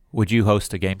 Would you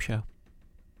host a game show?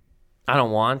 I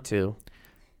don't want to.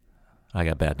 I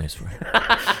got bad news for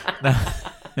you.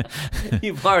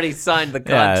 You've already signed the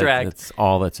Yeah, contract. that's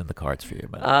all that's in the cards for you,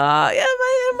 man. It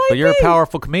might But you're be. a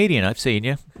powerful comedian. I've seen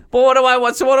you. But what do I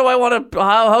want? So what do I want to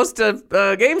host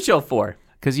a game show for?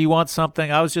 Because you want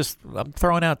something. I'm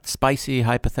throwing out spicy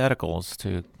hypotheticals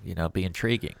to, be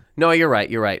intriguing. No, you're right.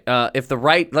 You're right.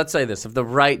 Let's say this: if the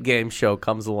right game show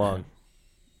comes along,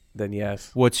 then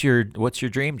yes. What's your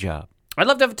dream job? I'd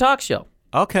love to have a talk show.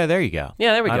 Okay, there you go.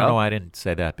 Yeah, there we I go. don't know why I didn't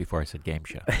say that before I said game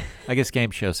show. I guess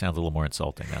game show sounds a little more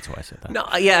insulting. That's why I said that. No,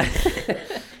 yeah.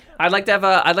 I'd like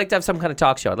to have some kind of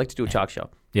talk show. I'd like to do a talk show.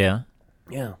 Yeah?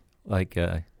 Yeah. Like,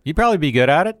 you'd probably be good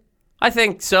at it. I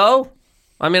think so.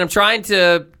 I mean, I'm trying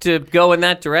to go in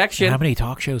that direction. How many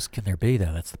talk shows can there be,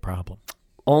 though? That's the problem.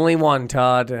 Only one,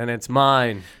 Todd, and it's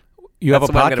mine. You have a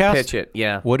That's the way I'm podcast? gonna pitch it.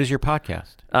 Yeah. What is your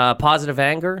podcast? Positive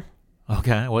Anger.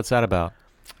 Okay, what's that about?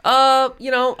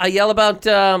 I yell about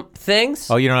things.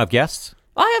 Oh, you don't have guests?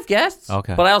 I have guests.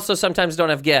 Okay. But I also sometimes don't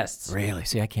have guests. Really?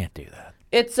 See, I can't do that.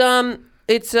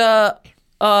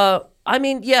 I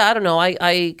mean, yeah, I don't know.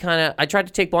 I tried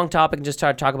to take one topic and just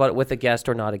try to talk about it with a guest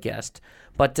or not a guest.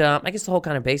 But I guess the whole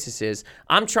kind of basis is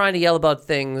I'm trying to yell about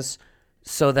things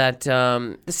so that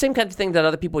the same kind of thing that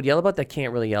other people would yell about that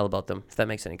can't really yell about them, if that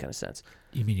makes any kind of sense.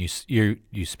 You mean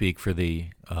you speak for the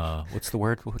what's the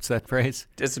word? What's that phrase?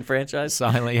 Disenfranchised?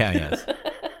 Silent. Yeah, yes.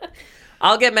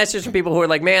 I'll get messages from people who are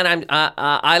like, man,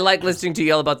 I like listening to you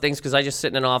yell about things because I just sit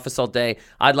in an office all day.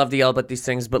 I'd love to yell about these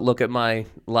things, but look at my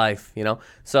life,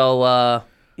 So,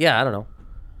 yeah, I don't know.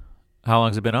 How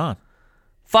long's it been on?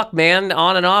 Fuck, man,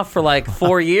 on and off for like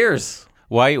 4 years.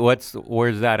 Why?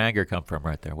 Where's that anger come from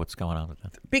right there? What's going on with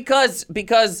that? Because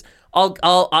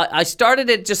I started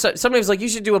it just somebody was like, you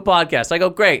should do a podcast. I go,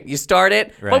 great, you start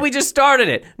it, Right. but we just started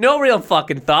it. No real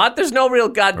fucking thought. There's no real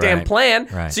goddamn Right. plan.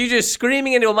 Right. So you're just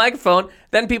screaming into a microphone.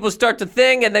 Then people start to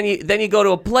thing, and then you go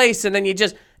to a place, and then you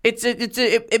just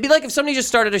it'd be like if somebody just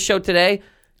started a show today.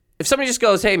 If somebody just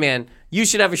goes, hey man, you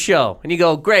should have a show, and you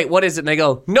go, great, what is it? And they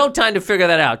go, no time to figure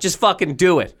that out. Just fucking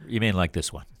do it. You mean like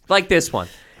this one? Like this one.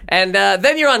 And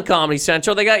then you're on Comedy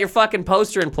Central. They got your fucking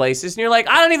poster in places. And you're like,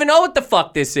 I don't even know what the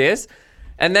fuck this is.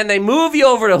 And then they move you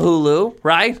over to Hulu,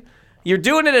 right? You're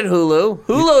doing it at Hulu.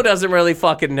 Hulu doesn't really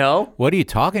fucking know. What are you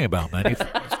talking about, man?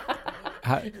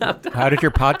 How did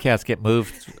your podcast get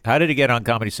moved? How did it get on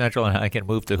Comedy Central and how it get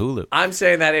moved to Hulu? I'm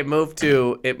saying that it moved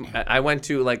to, I went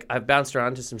to, like, I've bounced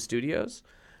around to some studios.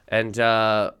 And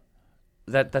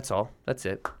that's all. That's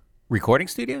it. Recording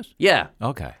studios? Yeah.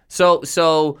 Okay.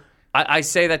 So I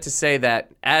say that to say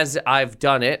that as I've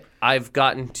done it, I've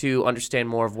gotten to understand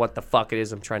more of what the fuck it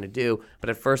is I'm trying to do. But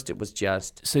at first it was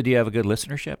just... So do you have a good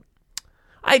listenership?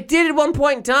 I did at one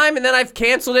point in time, and then I've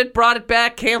canceled it, brought it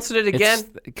back, canceled it again.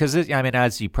 Because, I mean,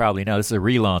 as you probably know, this is a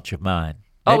relaunch of mine.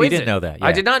 Oh, Maybe you is didn't it? know that. Yeah.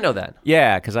 I did not know that.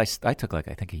 Yeah, because I took, like,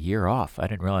 I think a year off. I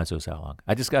didn't realize it was that long.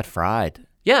 I just got fried.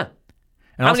 Yeah.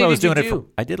 And How also many I was did you doing it do?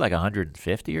 I did like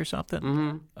 150 or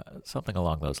something. Something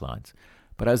along those lines.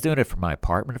 But I was doing it from my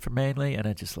apartment for mainly, and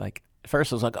it just like, at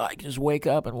first I was like, oh, I can just wake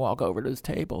up and walk over to this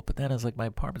table. But then I was like, my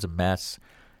apartment's a mess.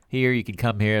 Here, you can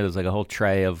come here. There's like a whole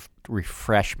tray of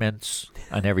refreshments.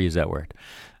 I never use that word.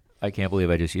 I can't believe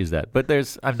I just used that. But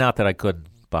I'm not that I couldn't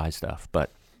buy stuff,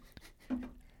 but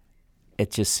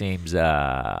it just seems,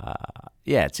 and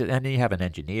then you have an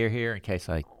engineer here in case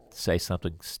I say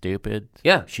something stupid.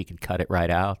 Yeah. She can cut it right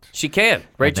out. She can.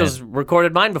 Rachel's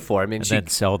recorded mine before. I mean, And she... then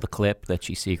sell the clip that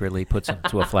she secretly puts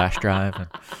into a flash drive. And,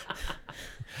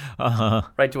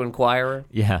 Right to Inquirer.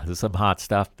 yeah, there's some hot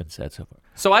stuff been said so far.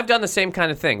 So I've done the same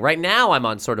kind of thing. Right now I'm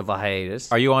on sort of a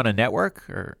hiatus. Are you on a network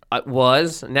or? I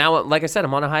was. Now, like I said,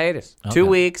 I'm on a hiatus. Okay. 2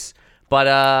 weeks.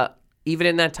 But even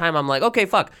in that time, I'm like, okay,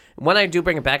 fuck. When I do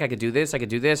bring it back, I could do this. I could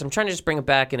do this. I'm trying to just bring it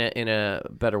back in a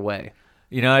better way.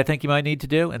 You know, I think you might need to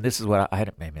do, and this is what I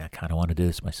kind of want to do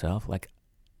this myself. Like,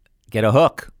 get a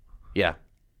hook, Yeah.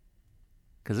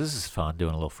 because this is fun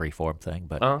doing a little freeform thing.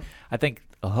 But Uh-huh. I think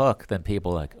a hook, then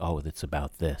people are like, oh, it's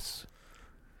about this.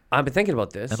 I've been thinking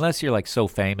about this. Unless you're like so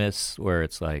famous, where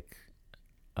it's like,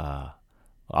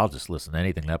 I'll just listen to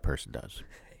anything that person does.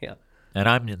 Yeah. And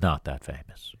I'm not that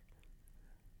famous.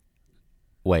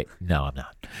 Wait, no, I'm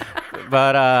not.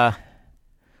 But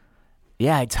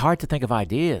yeah, it's hard to think of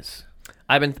ideas.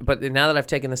 But now that I've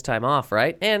taken this time off,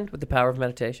 right, and with the power of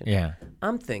meditation, Yeah.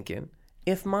 I'm thinking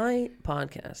if my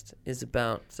podcast is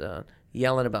about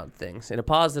yelling about things in a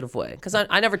positive way, because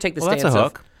I never take the Well, stance that's a of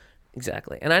hook.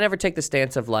 exactly, and I never take the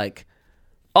stance of like,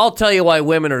 I'll tell you why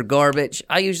women are garbage.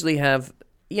 I usually have,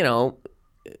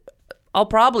 I'll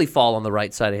probably fall on the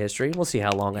right side of history. We'll see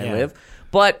how long I Yeah. live,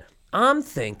 but I'm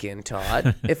thinking,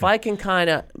 Todd, if I can kind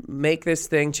of make this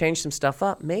thing, change some stuff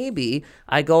up, maybe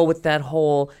I go with that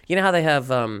whole, you know how they have,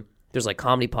 there's like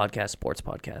comedy podcast, sports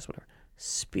podcast, whatever,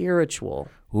 spiritual.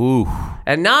 Ooh.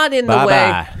 And not in the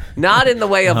Bye-bye. way, not in the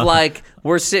way of like,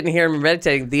 we're sitting here and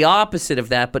meditating, the opposite of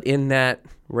that, but in that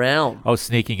realm. Oh,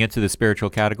 sneaking into the spiritual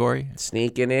category?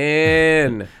 Sneaking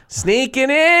in. Sneaking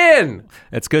in.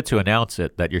 It's good to announce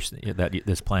it that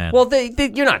this plan. Well,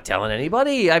 you're not telling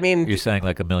anybody. I mean, You're saying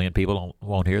like 1 million people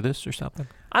won't hear this or something?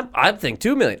 I think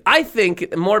 2 million. I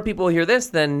think more people hear this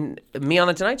than me on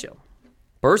the Tonight Show,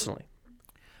 personally.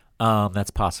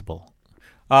 That's possible.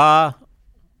 I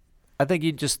think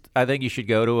you should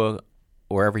go to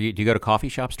do you go to coffee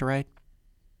shops to write?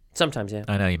 Sometimes, yeah.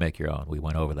 I know you make your own. We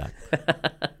went over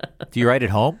that. Do you write at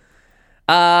home?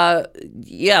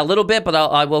 Yeah, a little bit, but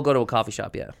I will go to a coffee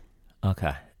shop, yeah.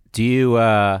 Okay. Do you?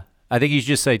 I think you should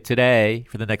just say today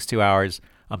for the next 2 hours.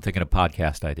 I'm thinking of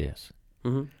podcast ideas,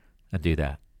 and do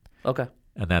that. Okay.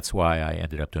 And that's why I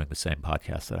ended up doing the same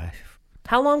podcast that I.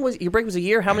 How long was your break? Was a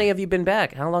year? How many have you been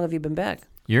back? How long have you been back?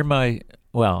 You're my.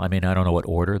 Well, I mean, I don't know what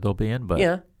order they'll be in, but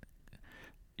Yeah.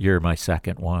 you're my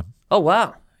second one. Oh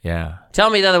wow. Yeah. Tell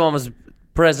me the other one was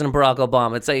President Barack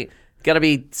Obama. It's like got to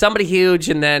be somebody huge,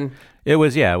 and then It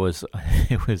was. Yeah. It was.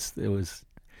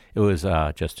 It was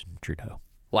Justin Trudeau.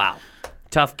 wow,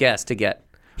 tough guess to get.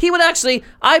 He would actually.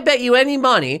 I bet you any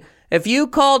money if you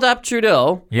called up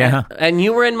Trudeau. Yeah. And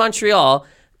you were in Montreal.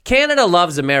 Canada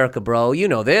loves America, bro. You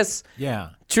know this. Yeah.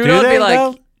 Trudeau would Do be they, like,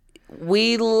 though?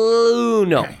 we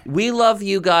love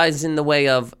you guys in the way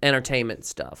of entertainment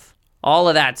stuff, all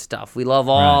of that stuff. We love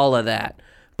all of that.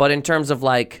 But in terms of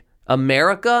like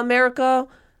America,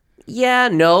 yeah,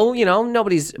 no,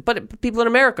 nobody's. But people in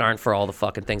America aren't for all the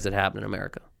fucking things that happen in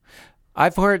America.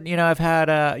 I've heard. I've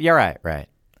had. You're right. Right.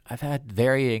 I've had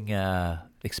varying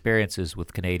experiences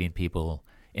with Canadian people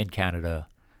in Canada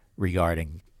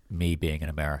regarding me being an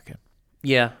American.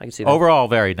 Yeah, I can see that. Overall,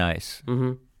 very nice.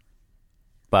 Mm-hmm.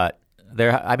 But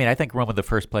I think one of the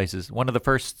first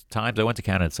times I went to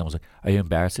Canada, someone was like, "Are you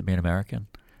embarrassed to be an American?"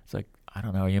 It's like, I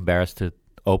don't know. Are you embarrassed to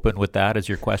open with that as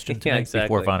your question to Yeah, me exactly.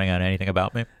 before finding out anything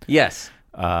about me? Yes.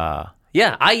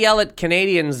 Yeah, I yell at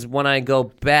Canadians when I go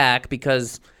back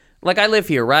because, like, I live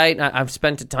here, right? I've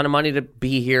spent a ton of money to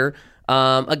be here.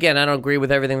 Again, I don't agree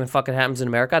with everything that fucking happens in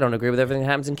America. I don't agree with everything that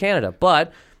happens in Canada.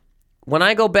 But when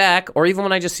I go back, or even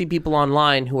when I just see people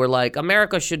online who are like,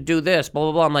 America should do this, blah,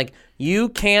 blah, blah, I'm like, you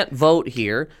can't vote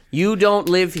here. You don't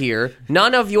live here.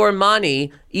 None of your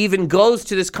money even goes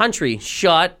to this country.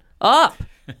 Shut up.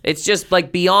 It's just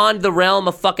like beyond the realm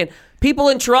of fucking... People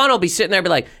in Toronto be sitting there and be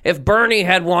like, if Bernie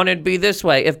had won, it'd be this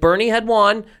way. If Bernie had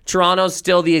won, Toronto's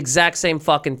still the exact same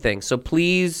fucking thing. So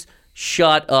please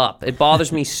shut up. It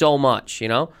bothers me so much,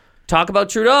 Talk about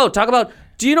Trudeau.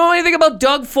 Do you know anything about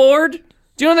Doug Ford?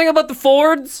 Do you know anything about the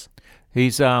Fords?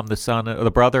 He's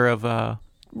the brother of...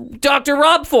 Dr.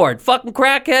 Rob Ford, fucking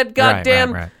crackhead,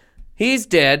 goddamn. Right. He's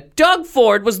dead. Doug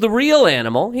Ford was the real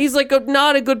animal. He's like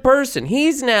not a good person.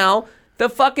 He's now the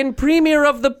fucking premier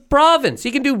of the province. He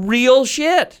can do real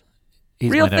shit. He's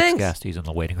real my next things. guest. He's in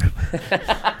the waiting room.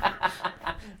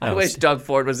 I wish Doug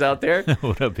Ford was out there.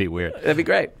 Would be weird. That'd be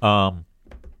great. But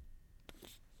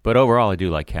overall, I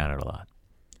do like Canada a lot.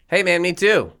 Hey man, me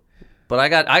too. But I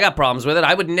got problems with it.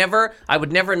 I would never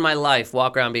in my life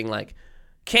walk around being like,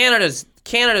 Canada's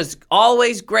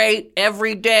always great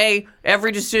every day.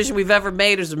 Every decision we've ever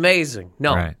made is amazing.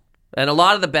 No. Right. And a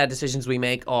lot of the bad decisions we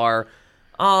make are,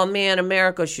 oh man,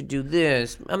 America should do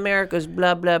this. America's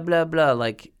blah, blah, blah, blah.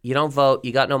 Like, you don't vote.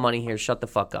 You got no money here. Shut the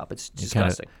fuck up. It's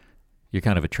disgusting. You're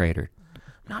kind of a traitor.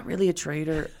 Not really a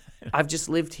traitor. I've just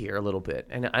lived here a little bit.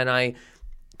 And I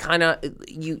kind of,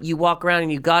 you walk around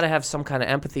and you got to have some kind of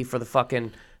empathy for the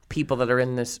fucking people that are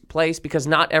in this place, because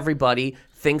not everybody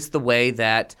thinks the way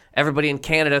that everybody in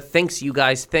Canada thinks you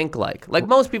guys think like. Like,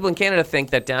 most people in Canada think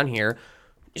that down here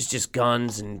is just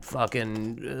guns and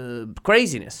fucking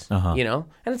craziness, And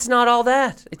it's not all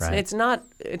that. It's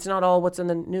not all what's in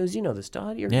the news. You know this,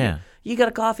 Todd. You got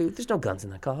a coffee. There's no guns in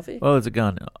that coffee. Well, there's a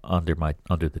gun under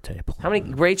the table. How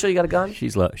many? Rachel, you got a gun?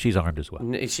 She's armed as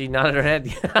well. Is she nodded her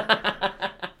head?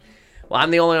 Well, I'm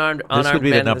the only unarmed man. This would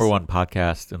be the number one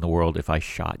podcast in the world if I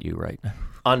shot you right now.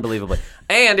 Unbelievably.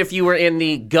 And if you were in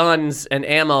the guns and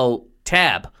ammo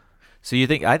tab. So you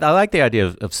think, I like the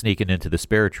idea of sneaking into the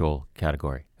spiritual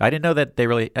category. I didn't know that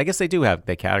I guess they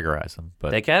categorize them.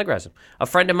 But they categorize them. A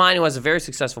friend of mine who has a very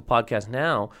successful podcast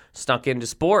now snuck into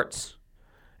sports.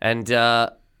 And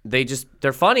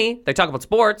they're funny. They talk about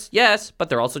sports, yes, but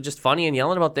they're also just funny and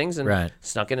yelling about things and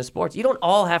snuck into sports. You don't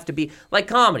all have to be like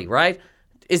comedy, right?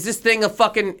 Is this thing a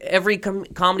fucking every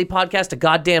comedy podcast a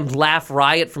goddamn laugh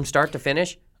riot from start to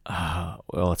finish?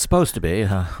 Well, it's supposed to be.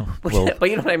 But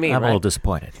you know what I mean, I'm right? a little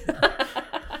disappointed.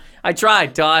 I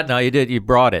tried, Todd. No, you did. You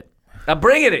brought it. I'm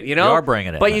bringing it, You are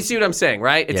bringing it. But you see what I'm saying,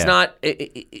 right? It's not...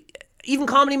 even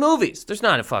comedy movies, there's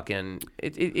not a fucking...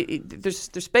 there's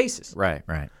spaces. Right.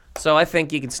 So I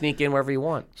think you can sneak in wherever you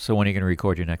want. So when are you going to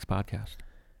record your next podcast?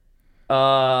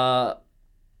 I'm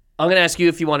going to ask you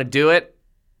if you want to do it.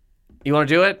 You want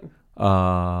to do it?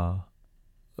 I'll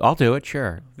do it,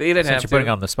 sure. You didn't have Since to. you're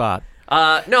putting on the spot.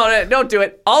 No, don't do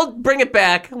it. I'll bring it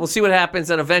back. We'll see what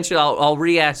happens, and eventually I'll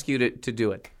re-ask you to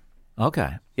do it.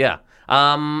 Okay. Yeah.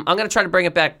 I'm going to try to bring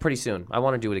it back pretty soon. I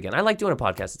want to do it again. I like doing a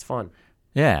podcast. It's fun.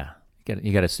 Yeah.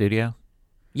 You got a studio?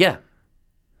 Yeah.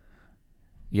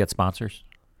 You got sponsors?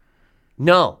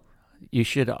 No. You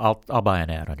should. I'll buy an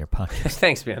ad on your podcast.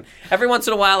 Thanks, man. Every once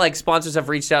in a while, like sponsors have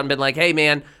reached out and been like, "Hey,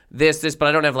 man, this," but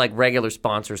I don't have like regular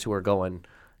sponsors who are going,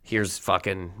 "Here's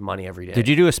fucking money every day." Did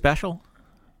you do a special?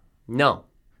 No.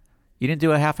 You didn't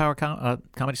do a half-hour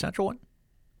Comedy Central one?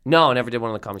 No, I never did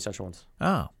one of the Comedy Central ones.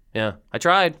 Oh, Yeah, I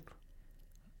tried.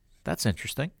 that's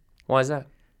interesting. Why is that?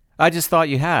 I just thought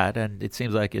you had, and it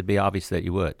seems like it'd be obvious that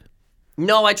you would.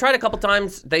 No, I tried a couple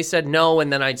times. They said no,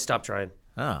 and then I stopped trying.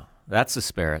 Oh, that's the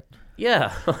spirit.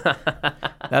 Yeah.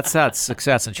 That's how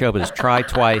success in showbiz. Try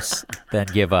twice, then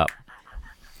give up.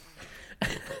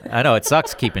 I know it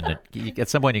sucks keeping it. At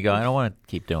some point, you go, I don't want to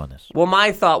keep doing this. Well,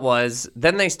 my thought was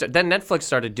then then Netflix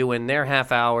started doing their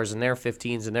half hours and their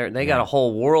 15s and they got a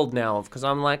whole world now because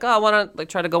I'm like, oh, I want to like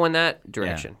try to go in that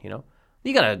direction. You know,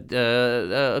 you got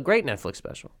a great Netflix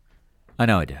special. I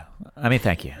know I do. I mean,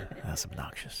 thank you. That's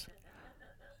obnoxious.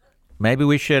 Maybe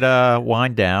we should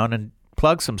wind down and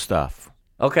plug some stuff.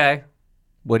 Okay.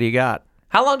 What do you got?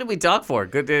 How long did we talk for?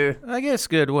 Good to. I guess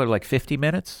good. What, like 50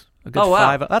 minutes? A good Oh,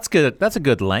 wow. 5. That's good. That's a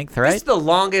good length, right? This is the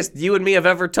longest you and me have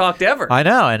ever talked ever. I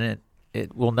know, and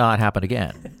it will not happen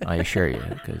again. I assure you,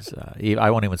 because I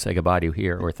won't even say goodbye to you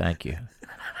here or thank you.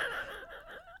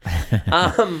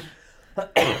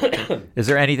 Is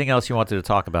there anything else you wanted to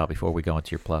talk about before we go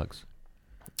into your plugs?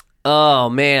 Oh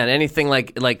man, anything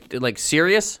like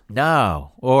serious?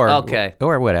 No, or Okay.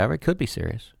 or whatever. It could be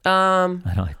serious. I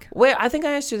don't like. Where I think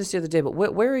I asked you this the other day, but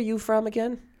where are you from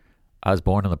again? I was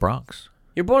born in the Bronx.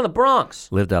 You're born in the Bronx.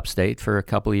 Lived upstate for a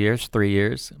couple of years, 3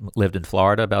 years. Lived in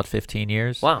Florida about 15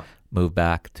 years. Wow. Moved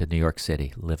back to New York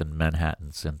City. Live in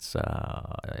Manhattan since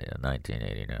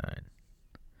 1989.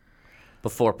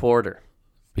 Before Porter.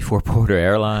 Before Porter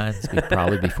Airlines,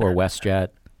 probably before WestJet,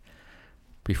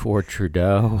 before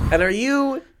Trudeau. And are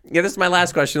you? Yeah, this is my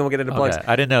last question. Then we'll get into plugs. Okay.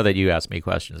 I didn't know that you asked me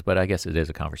questions, but I guess it is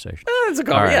a conversation. It's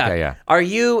a All right, yeah. okay, yeah.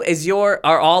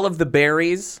 Are all of the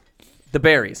berries? The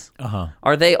berries.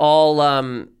 Are they all?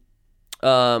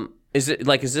 Is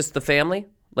this the family?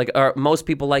 Like, are most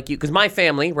people like you? Because my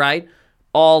family, right?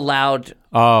 All loud,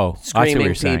 Oh, I see what screaming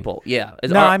you're saying. people. Yeah.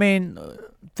 No, I mean,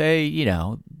 they,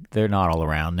 they're not all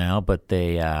around now, but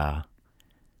they,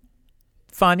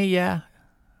 funny, yeah.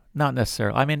 Not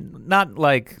necessarily. I mean, not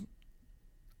like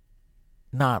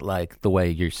the way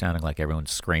you're sounding like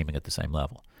everyone's screaming at the same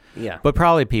level. Yeah. But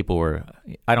probably people were,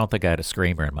 I don't think I had a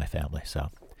screamer in my family, so.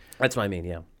 That's what I mean.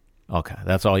 Yeah. Okay,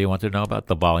 that's all you wanted to know about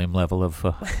the volume level of.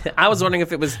 I was wondering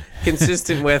if it was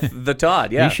consistent with the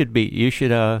Todd. Yeah. You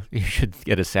should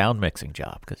get a sound mixing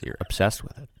job because you're obsessed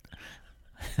with it.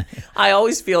 I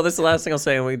always feel this is the last thing I'll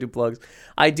say when we do plugs.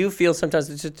 I do feel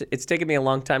sometimes it's taken me a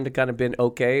long time to kind of been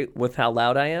okay with how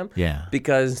loud I am. Yeah.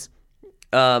 Because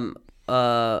most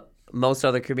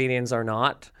other comedians are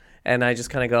not. And I just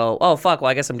kind of go, oh, fuck,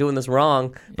 well, I guess I'm doing this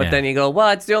wrong. But then you go,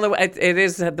 well, it's the only way. It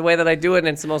is the way that I do it, and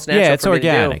it's the most natural Yeah, it's for me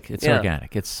organic. to do. It's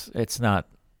organic.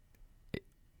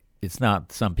 It's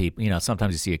not some people,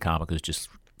 sometimes you see a comic who's just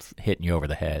hitting you over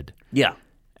the head. Yeah.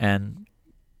 And,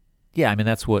 yeah, I mean,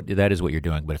 that is what you're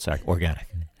doing, but it's like organic.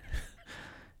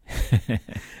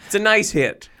 It's a nice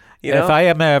hit. You know? If I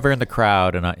am ever in the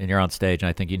crowd and you're on stage and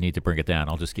I think you need to bring it down,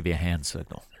 I'll just give you a hand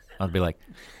signal. I'll be like,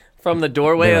 from the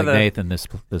doorway of the... Nathan, this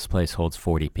place holds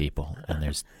 40 people, and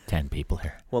there's 10 people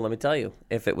here. Well, let me tell you,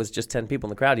 if it was just 10 people in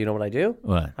the crowd, you know what I do?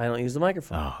 What? I don't use the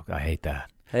microphone. Oh, I hate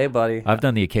that. Hey, buddy. I've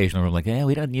done the occasional room like, hey,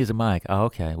 we don't use a mic. Oh,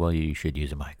 okay. Well, you should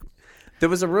use a mic. There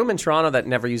was a room in Toronto that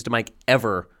never used a mic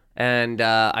ever, and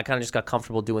I kind of just got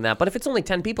comfortable doing that. But if it's only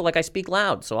 10 people, like I speak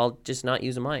loud, so I'll just not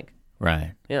use a mic.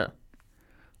 Right. Yeah.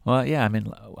 Well, yeah, I mean,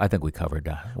 I think we covered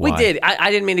why. We did.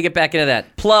 I didn't mean to get back into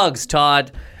that. Plugs,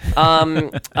 Todd. You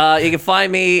can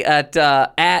find me at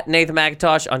Nathan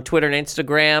McIntosh on Twitter and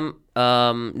Instagram.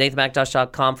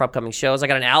 NathanMcIntosh.com for upcoming shows. I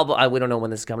got an album. We don't know when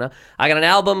this is coming out. I got an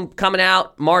album coming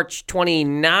out March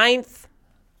 29th.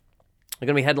 I'm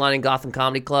going to be headlining Gotham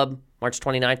Comedy Club March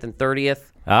 29th and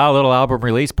 30th. Ah, a little album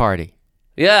release party.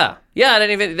 Yeah. I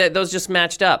didn't even. Those just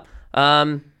matched up. You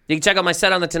can check out my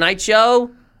set on The Tonight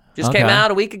Show. Just came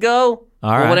out a week ago.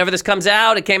 All right. Whenever this comes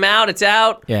out, it came out. It's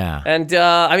out. Yeah. And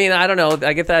I mean, I don't know.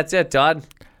 I guess that's it, Todd.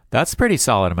 That's a pretty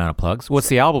solid amount of plugs. What's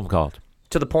the album called?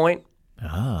 To the Point.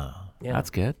 Oh, yeah. That's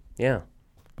good. Yeah.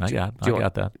 I got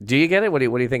that. Do you get it? What do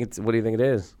you think it is?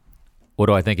 What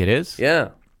do I think it is? Yeah.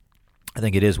 I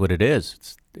think it is what it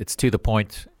is. It's to the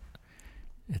point.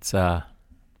 It's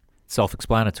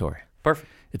self-explanatory. Perfect.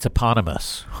 It's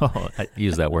eponymous. I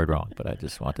used that word wrong, but I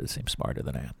just wanted to seem smarter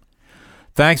than I am.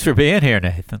 Thanks for being here,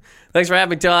 Nathan. Thanks for having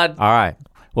me, Todd. All right.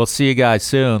 We'll see you guys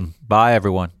soon. Bye,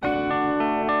 everyone.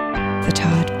 The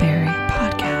Todd Barry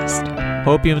Podcast.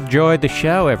 Hope you enjoyed the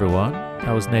show, everyone.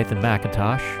 That was Nathan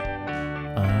McIntosh.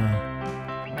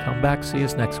 come back, see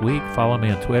us next week. Follow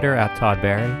me on Twitter at Todd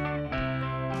Barry,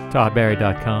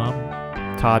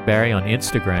 toddbarry.com, Todd Barry on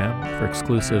Instagram for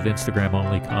exclusive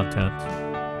Instagram-only content,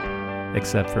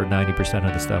 except for 90%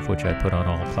 of the stuff which I put on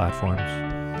all platforms.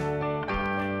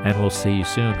 And we'll see you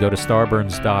soon. Go to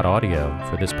starburns.audio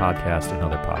for this podcast and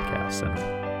other podcasts.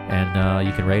 And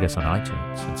you can rate us on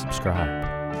iTunes and subscribe.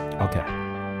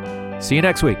 Okay. See you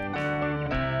next week.